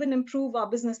 or even improve our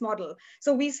business model.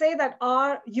 So we say that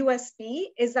our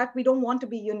USP is that we don't want to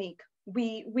be unique.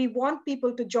 We want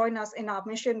people to join us in our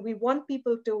mission. We want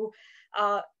people to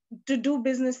do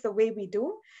business the way we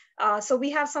do. So we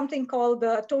have something called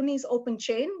the Tony's Open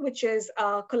Chain, which is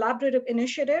a collaborative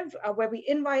initiative where we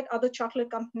invite other chocolate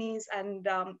companies and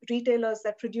retailers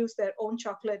that produce their own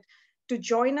chocolate to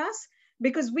join us,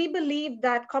 because we believe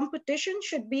that competition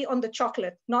should be on the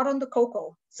chocolate, not on the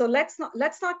cocoa. So let's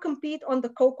not compete on the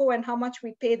cocoa and how much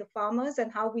we pay the farmers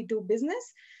and how we do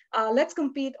business. Let's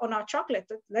compete on our chocolate.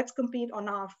 Let's compete on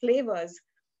our flavors.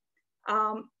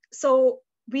 So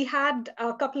we had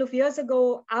a couple of years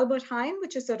ago, Albert Heijn,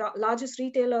 which is the largest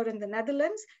retailer in the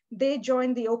Netherlands. They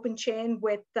joined the Open Chain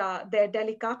with their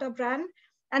Delicata brand.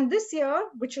 And this year,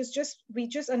 we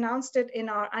just announced it in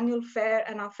our annual fair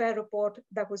and our fair report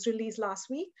that was released last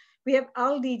week, we have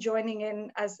Aldi joining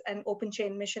in as an Open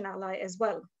Chain mission ally as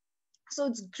well. So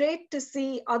it's great to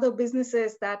see other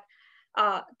businesses that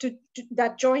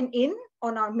join in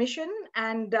on our mission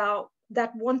and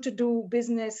that want to do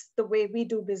business the way we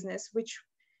do business, which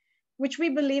we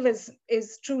believe is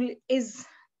truly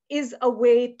a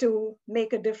way to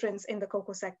make a difference in the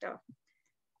cocoa sector.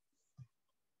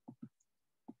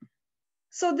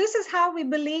 So this is how we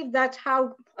believe that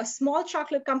how a small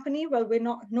chocolate company, well, we're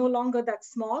no longer that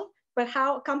small, but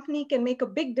how a company can make a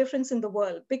big difference in the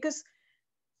world, because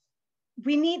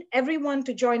we need everyone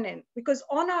to join in, because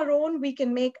on our own, we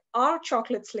can make our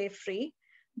chocolate slave free,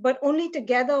 but only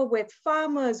together with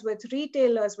farmers, with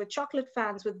retailers, with chocolate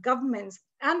fans, with governments,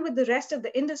 and with the rest of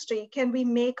the industry, can we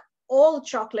make all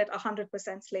chocolate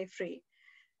 100% slave free.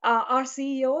 Our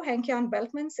CEO, Henk-Jan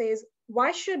Beltman, says,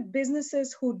 why should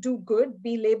businesses who do good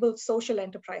be labeled social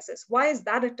enterprises? Why is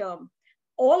that a term?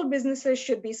 All businesses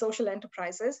should be social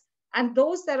enterprises, and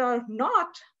those that are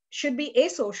not should be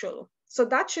asocial. So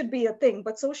that should be a thing,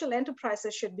 but social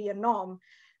enterprises should be a norm,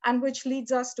 and which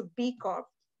leads us to B Corp,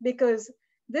 because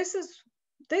this is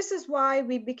why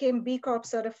we became B Corp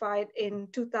certified in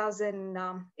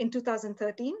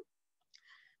 2013.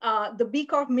 The B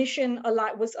Corp mission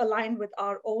was aligned with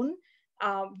our own.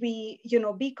 B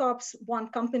Corps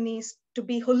want companies to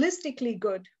be holistically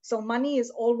good. So money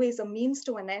is always a means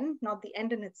to an end, not the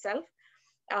end in itself.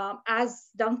 As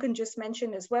Duncan just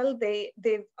mentioned as well, they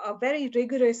are very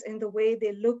rigorous in the way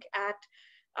they look at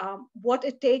what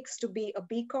it takes to be a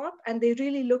B Corp, and they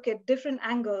really look at different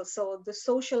angles. So the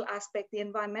social aspect, the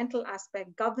environmental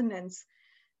aspect, governance.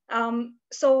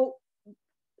 So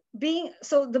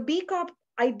the B Corp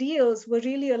ideals were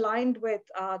really aligned with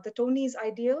the Tony's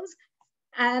ideals.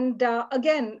 And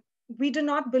again, we do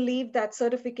not believe that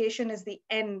certification is the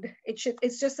end.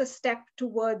 It's just a step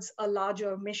towards a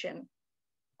larger mission.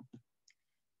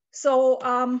 So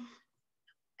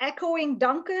echoing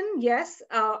Duncan, yes,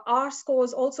 our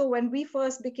scores also, when we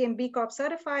first became B Corp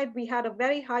certified, we had a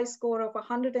very high score of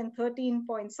 113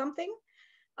 point something.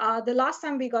 The last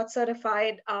time we got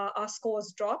certified, our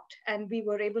scores dropped, and we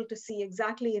were able to see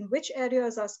exactly in which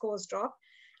areas our scores dropped.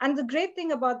 And the great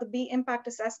thing about the B Impact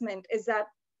Assessment is that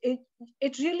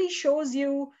it really shows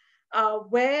you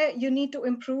where you need to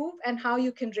improve and how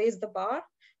you can raise the bar.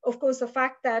 Of course, the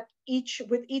fact that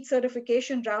with each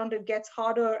certification round, it gets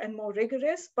harder and more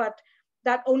rigorous, but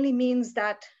that only means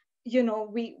that,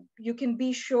 you can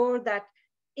be sure that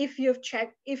if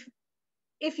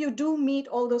you do meet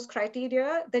all those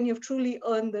criteria, then you've truly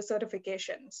earned the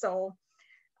certification. So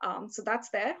that's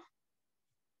there.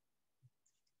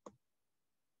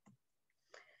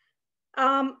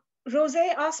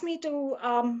 Roser asked me to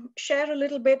share a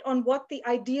little bit on what the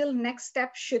ideal next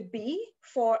step should be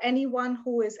for anyone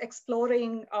who is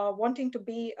exploring wanting to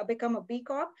become a B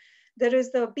Corp. There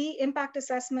is the B impact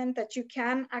assessment that you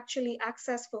can actually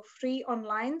access for free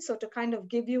online. So to kind of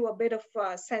give you a bit of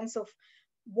a sense of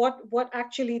what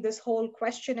actually this whole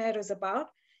questionnaire is about.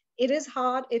 It is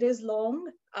hard, it is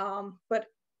long, but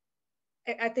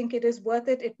I think it is worth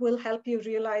it. It will help you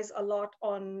realize a lot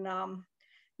on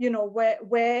you know,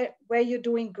 where you're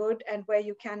doing good and where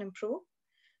you can improve.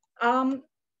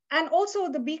 And also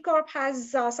the B Corp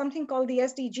has something called the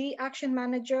SDG Action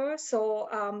Manager. So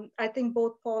I think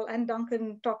both Paul and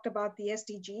Duncan talked about the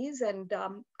SDGs and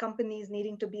companies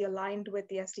needing to be aligned with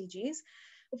the SDGs.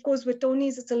 Of course, with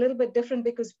Tony's, it's a little bit different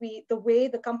because the way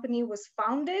the company was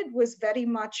founded was very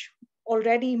much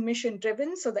already mission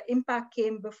driven. So the impact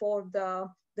came before the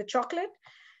chocolate.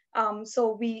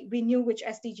 So we knew which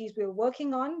SDGs we were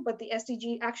working on, but the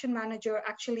SDG Action Manager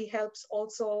actually helps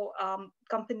also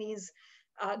companies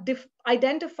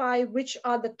identify which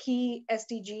are the key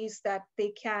SDGs that they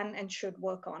can and should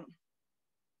work on.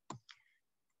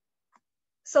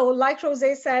 So like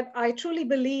Roser said, I truly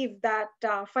believe that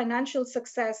financial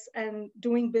success and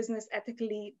doing business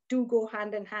ethically do go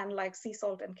hand in hand like sea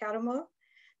salt and caramel.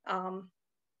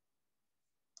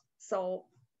 So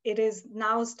it is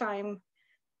now's time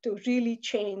to really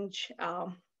change.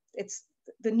 It's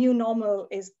the new normal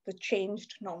is the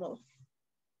changed normal.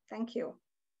 Thank you.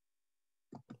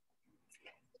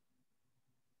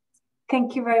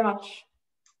 Thank you very much,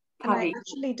 And I Pavi.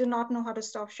 actually do not know how to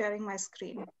stop sharing my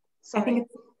screen. Sorry. I think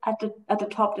it's at the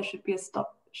top, there should be a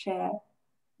stop share.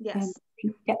 Yes.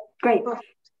 Yeah, great. Perfect.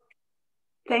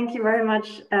 Thank you very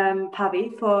much,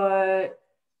 Pavi, for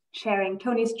sharing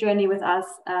Tony's journey with us,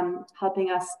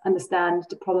 helping us understand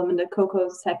the problem in the cocoa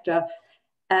sector,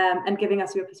 and giving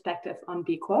us your perspective on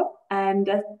B Corp. And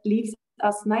that leaves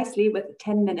us nicely with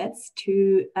 10 minutes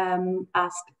to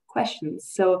ask questions.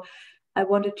 So I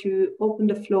wanted to open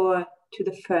the floor to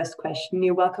the first question.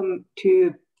 You're welcome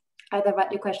to either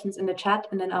write your questions in the chat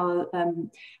and then I'll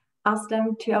ask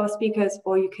them to our speakers,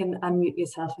 or you can unmute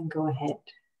yourself and go ahead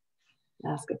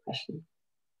and ask a question.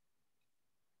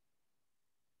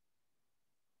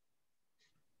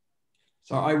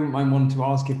 So I wouldn't mind one to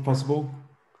ask if possible.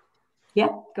 Yeah,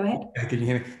 go ahead. Can you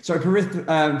hear me? So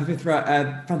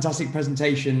Pavithra, fantastic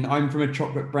presentation. I'm from a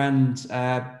chocolate brand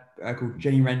called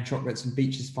Jenny Wren Chocolates and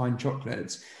Beaches Fine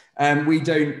Chocolates.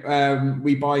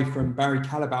 We buy from Barry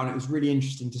Callebaut, and it was really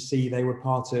interesting to see they were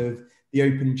part of the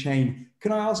open chain.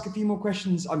 Can I ask a few more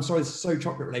questions? I'm sorry, this is so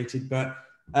chocolate related, but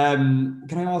can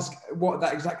I ask what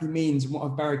that exactly means and what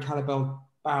have Barry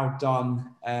Callebaut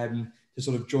done to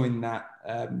sort of join that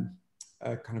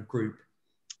kind of group?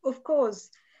 Of course.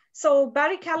 So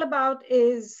Barry Callebaut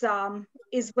is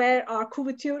where our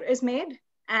couverture is made.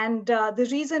 And the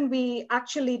reason we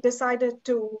actually decided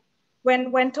to,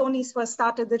 when Tony's first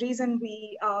started, the reason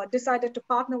we decided to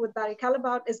partner with Barry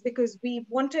Callebaut is because we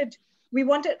wanted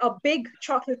a big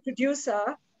chocolate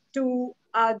producer to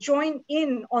join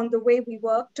in on the way we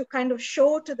work, to kind of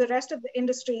show to the rest of the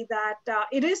industry that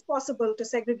it is possible to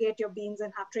segregate your beans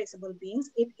and have traceable beans.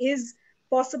 It is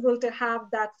possible to have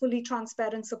that fully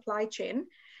transparent supply chain.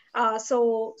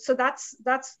 So that's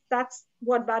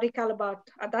what Barry Callebaut,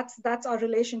 that's our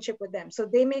relationship with them. So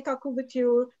they make our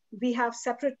couverture. We have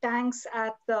separate tanks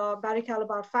at the Barry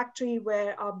Callebaut factory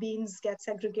where our beans get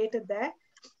segregated there.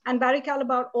 And Barry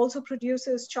Callebaut also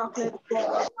produces chocolate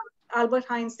for Albert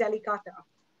Heijn's Delicata.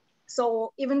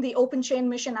 So even the open chain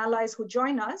mission allies who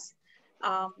join us,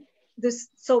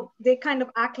 so they kind of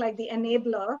act like the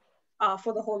enabler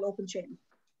for the whole open chain.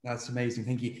 That's amazing,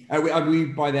 thank you. We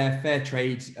buy their fair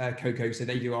trade cocoa, so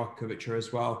they do our couverture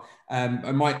as well.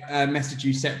 I might message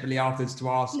you separately afterwards to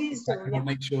ask exactly what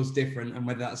makes yours different and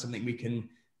whether that's something we can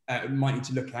might need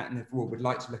to look at and would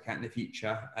like to look at in the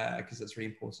future, because that's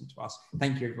really important to us.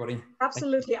 Thank you, everybody.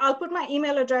 Absolutely. I'll put my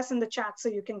email address in the chat so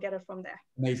you can get it from there.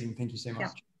 Amazing, thank you so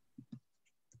much.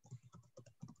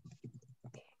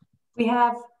 Yeah. We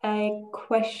have a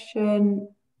question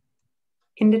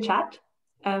in the chat.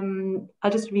 I'll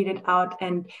just read it out,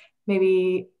 and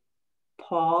maybe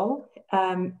Paul,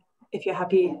 if you're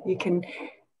happy, you can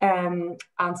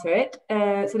answer it.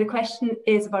 So the question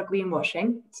is about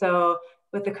greenwashing. So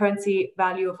with the currency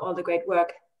value of all the great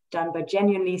work done by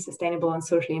genuinely sustainable and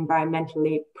socially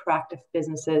environmentally proactive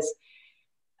businesses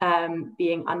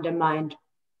being undermined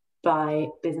by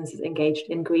businesses engaged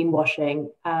in greenwashing,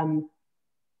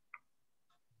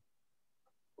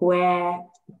 where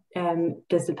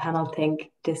does the panel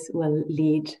think this will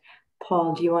lead?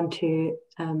 Paul, do you want to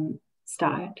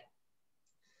start?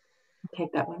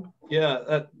 take that one.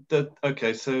 Yeah,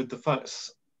 okay, so the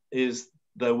facts is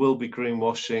there will be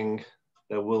greenwashing,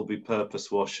 there will be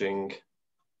purpose washing.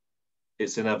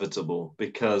 It's inevitable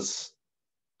because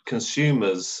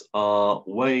consumers are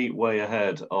way, way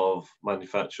ahead of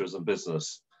manufacturers and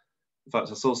business. In fact,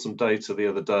 I saw some data the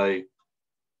other day.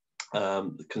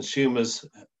 Consumers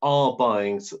are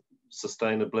buying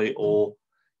sustainably or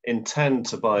intend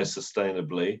to buy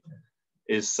sustainably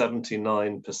is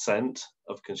 79%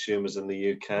 of consumers in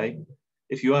the UK.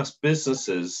 If you ask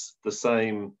businesses the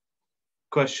same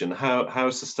question, how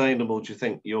sustainable do you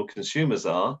think your consumers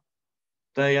are?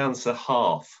 They answer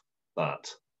half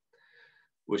that,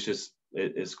 which is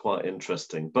quite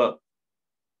interesting. But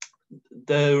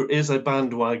there is a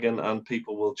bandwagon and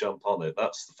people will jump on it.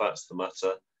 That's the facts of the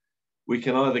matter. We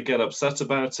can either get upset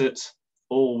about it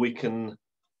or we can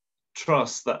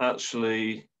trust that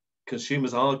actually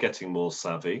consumers are getting more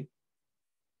savvy.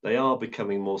 They are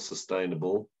becoming more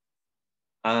sustainable.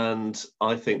 And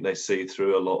I think they see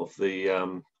through a lot of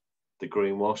the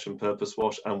greenwash and purpose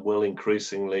wash and will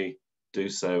increasingly do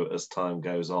so as time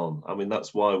goes on. I mean,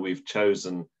 that's why we've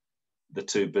chosen the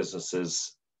two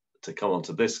businesses to come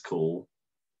onto this call,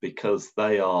 because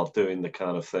they are doing the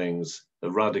kind of things, the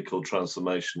radical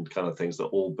transformation kind of things that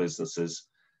all businesses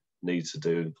need to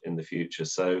do in the future.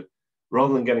 So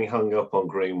rather than getting hung up on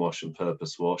greenwash and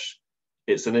purpose wash,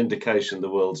 it's an indication the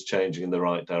world's changing in the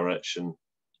right direction.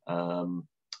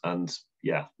 And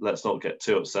yeah, let's not get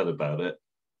too upset about it,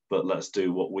 but let's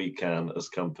do what we can as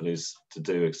companies to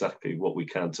do exactly what we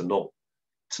can to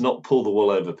not pull the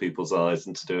wool over people's eyes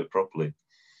and to do it properly.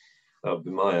 That would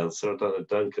be my answer. I don't know,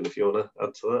 Duncan, if you want to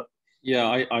add to that.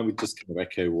 Yeah, I would just kind of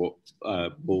echo what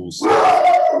Paul's.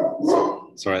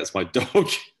 Sorry, that's my dog.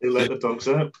 You let the dogs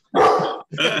out.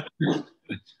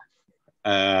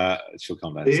 She'll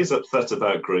come back. He is upset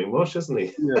about greenwash, isn't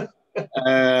he? Yeah.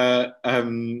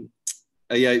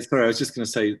 Yeah, sorry, I was just going to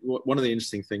say, one of the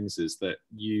interesting things is that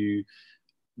you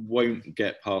won't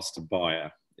get past a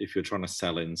buyer if you're trying to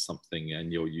sell in something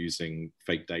and you're using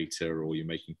fake data or you're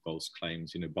making false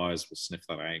claims. You know, buyers will sniff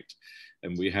that out.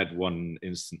 And we had one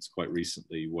instance quite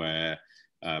recently where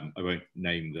I won't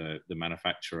name the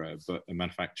manufacturer, but a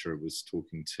manufacturer was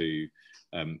talking to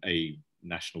a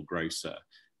national grocer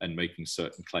and making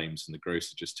certain claims, and the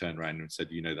grocer just turned around and said,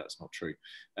 you know, that's not true.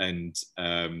 And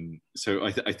so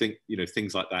I think, you know,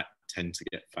 things like that tend to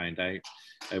get found out.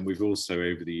 And we've also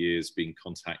over the years been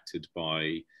contacted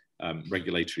by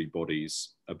regulatory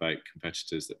bodies about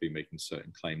competitors that have been making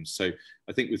certain claims. So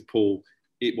I think with Paul,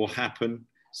 it will happen.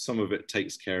 Some of it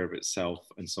takes care of itself,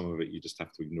 and some of it you just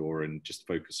have to ignore and just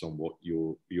focus on what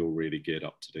you're really geared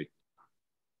up to do.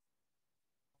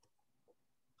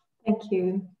 Thank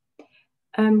you.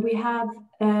 We have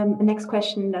a next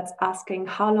question that's asking,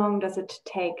 how long does it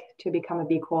take to become a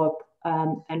B Corp,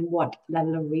 and what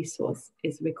level of resource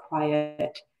is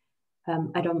required?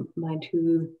 I don't mind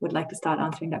who would like to start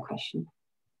answering that question.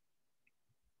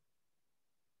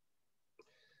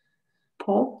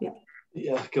 Paul? Yeah.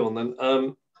 Yeah, go on then.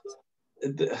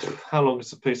 How long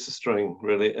is a piece of string,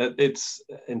 really? It's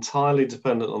entirely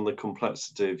dependent on the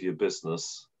complexity of your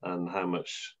business and how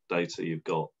much data you've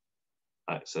got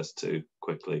access to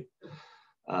quickly.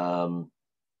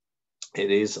 It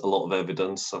is a lot of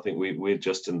evidence. I think we're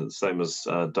just in the same as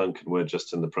Duncan, we're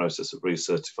just in the process of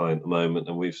recertifying at the moment,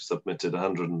 and we've submitted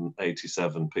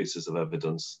 187 pieces of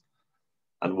evidence.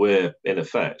 And we're, in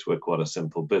effect, we're quite a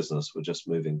simple business. We're just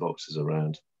moving boxes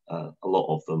around, a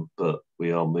lot of them, but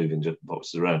we are moving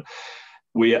boxes around.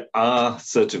 Our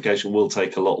certification will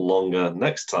take a lot longer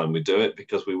next time we do it,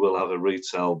 because we will have a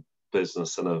retail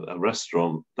business and a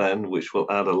restaurant then, which will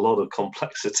add a lot of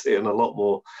complexity and a lot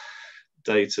more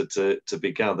data to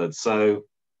be gathered. So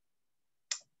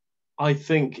I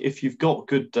think if you've got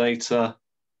good data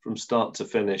from start to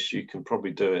finish, you can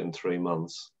probably do it in 3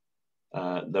 months.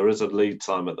 There is a lead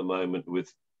time at the moment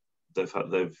with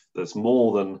there's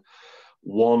more than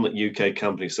one UK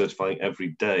company certifying every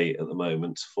day at the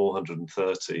moment,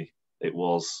 430. It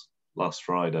was last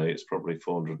Friday. It's probably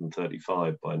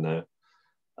 435 by now.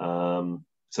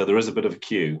 So there is a bit of a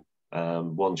queue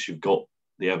once you've got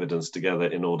the evidence together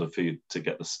in order for you to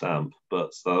get the stamp.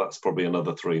 But so that's probably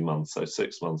another 3 months, so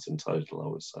 6 months in total, I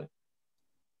would say.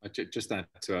 I just add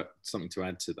to something to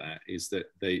add to that is that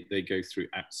they go through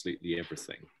absolutely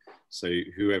everything. So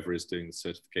whoever is doing the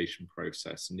certification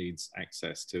process needs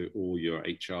access to all your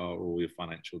HR, all your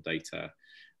financial data,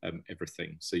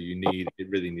 everything. So it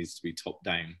really needs to be top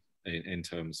down in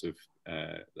terms of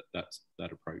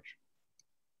that approach.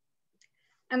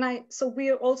 And so we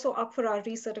are also up for our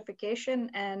recertification,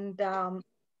 and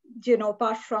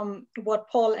apart from what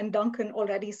Paul and Duncan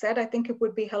already said, I think it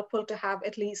would be helpful to have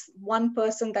at least one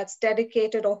person that's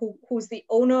dedicated or who's the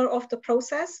owner of the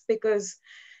process, because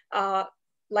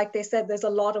like they said, there's a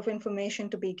lot of information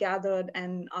to be gathered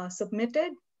and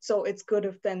submitted. So it's good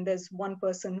if then there's one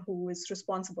person who is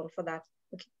responsible for that.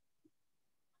 Okay.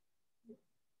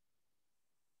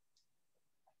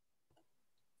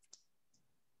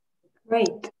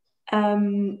 Great.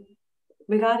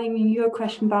 Regarding your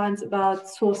question, Barnes, about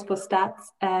source for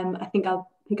stats, I think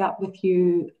I'll pick up with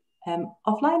you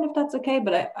offline if that's okay,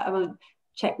 but I will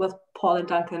check with Paul and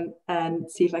Duncan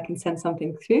and see if I can send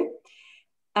something through.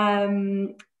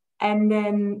 And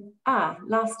then,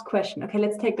 last question. Okay,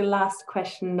 let's take the last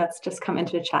question that's just come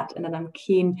into the chat, and then I'm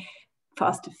keen for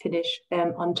us to finish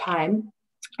on time.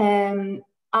 Are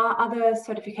other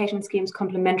certification schemes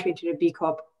complementary to the B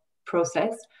Corp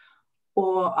process,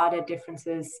 or are there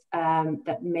differences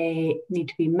that may need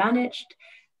to be managed?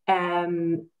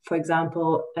 For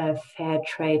example, fair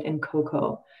trade and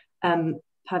cocoa.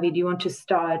 Pavi, do you want to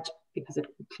start, because it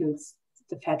includes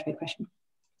the fair trade question?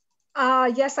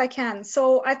 Yes, I can.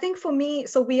 So I think for me,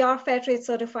 so we are fair trade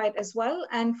certified as well.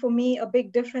 And for me, a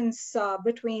big difference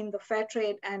between the fair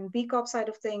trade and B Corp side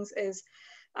of things is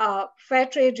fair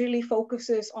trade really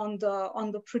focuses on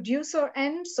the producer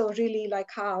end. So really like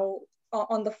how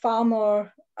on the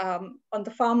farmer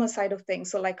side of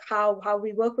things. So like how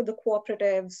we work with the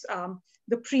cooperatives,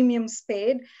 the premiums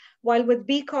paid. While with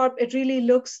B Corp, it really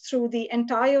looks through the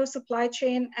entire supply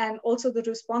chain and also the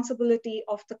responsibility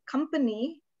of the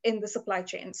company in the supply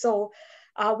chain. So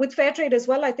with fair trade as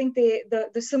well, I think the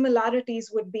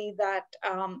similarities would be that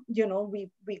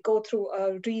we go through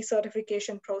a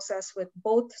recertification process with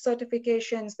both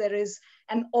certifications. There is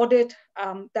an audit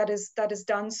that is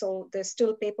done, so there's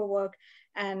still paperwork,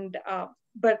 and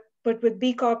but with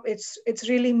B Corp, it's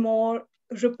really more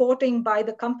reporting by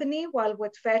the company. While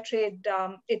with fair trade,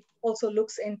 it also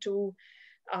looks into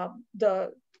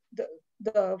the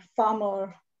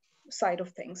farmer side of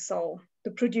things, so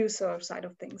the producer side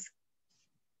of things.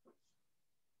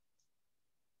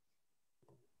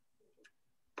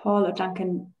 Paul or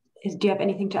Duncan, do you have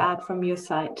anything to add from your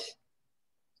side?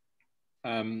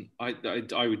 I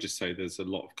would just say there's a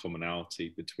lot of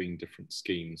commonality between different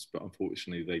schemes, but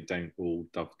unfortunately they don't all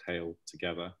dovetail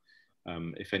together.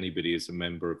 If anybody is a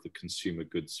member of the Consumer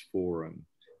Goods Forum,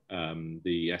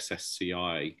 the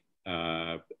SSCI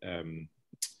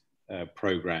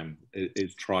program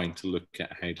is trying to look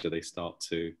at how do they start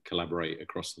to collaborate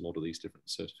across a lot of these different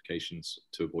certifications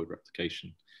to avoid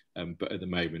replication. But at the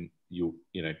moment,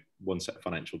 one set of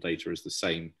financial data is the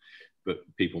same, but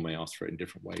people may ask for it in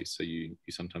different ways. So you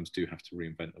sometimes do have to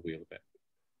reinvent the wheel a bit.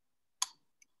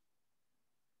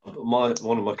 One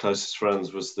of my closest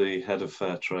friends was the head of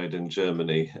fair trade in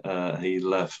Germany. He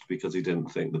left because he didn't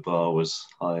think the bar was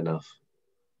high enough.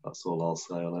 That's all I'll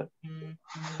say on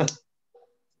it.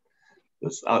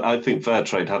 I think fair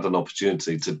trade had an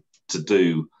opportunity to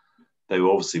do. They were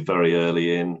obviously very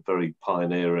early in, very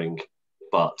pioneering,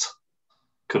 but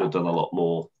could have done a lot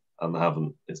more, and they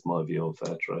haven't. It's my view on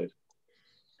fair trade.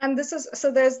 And there's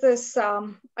this,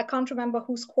 I can't remember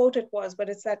whose quote it was, but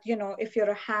it's that, if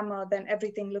you're a hammer, then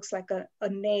everything looks like a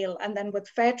nail. And then with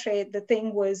fair trade, the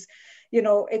thing was,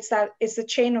 it's the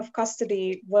chain of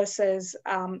custody versus,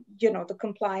 the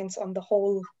compliance on the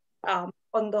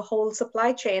whole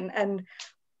supply chain. And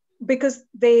because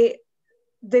they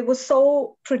were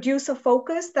so producer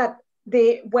focused that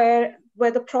where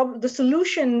the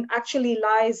solution actually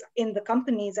lies in the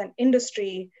companies and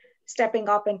industry stepping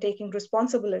up and taking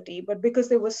responsibility. But because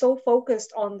they were so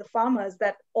focused on the farmers,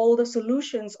 that all the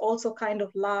solutions also kind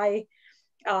of lie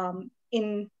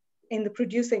in the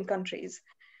producing countries,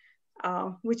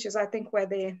 which is, I think, where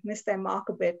they miss their mark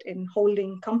a bit in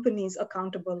holding companies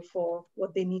accountable for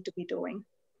what they need to be doing.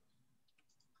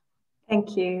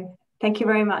 Thank you. Thank you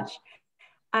very much.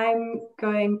 I'm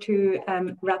going to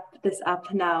wrap this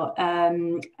up now,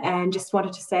 and just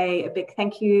wanted to say a big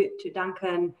thank you to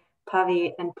Duncan,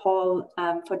 Pavi, and Paul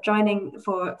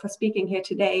for speaking here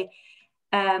today.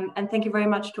 And thank you very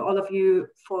much to all of you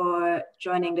for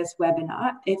joining this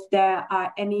webinar. If there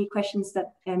are any questions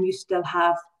that you still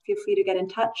have, feel free to get in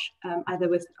touch, either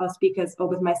with our speakers or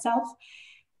with myself.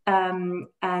 And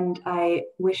I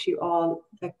wish you all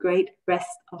a great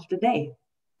rest of the day.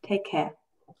 Take care.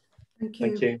 Thank you.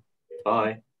 Thank you.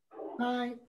 Bye. Bye.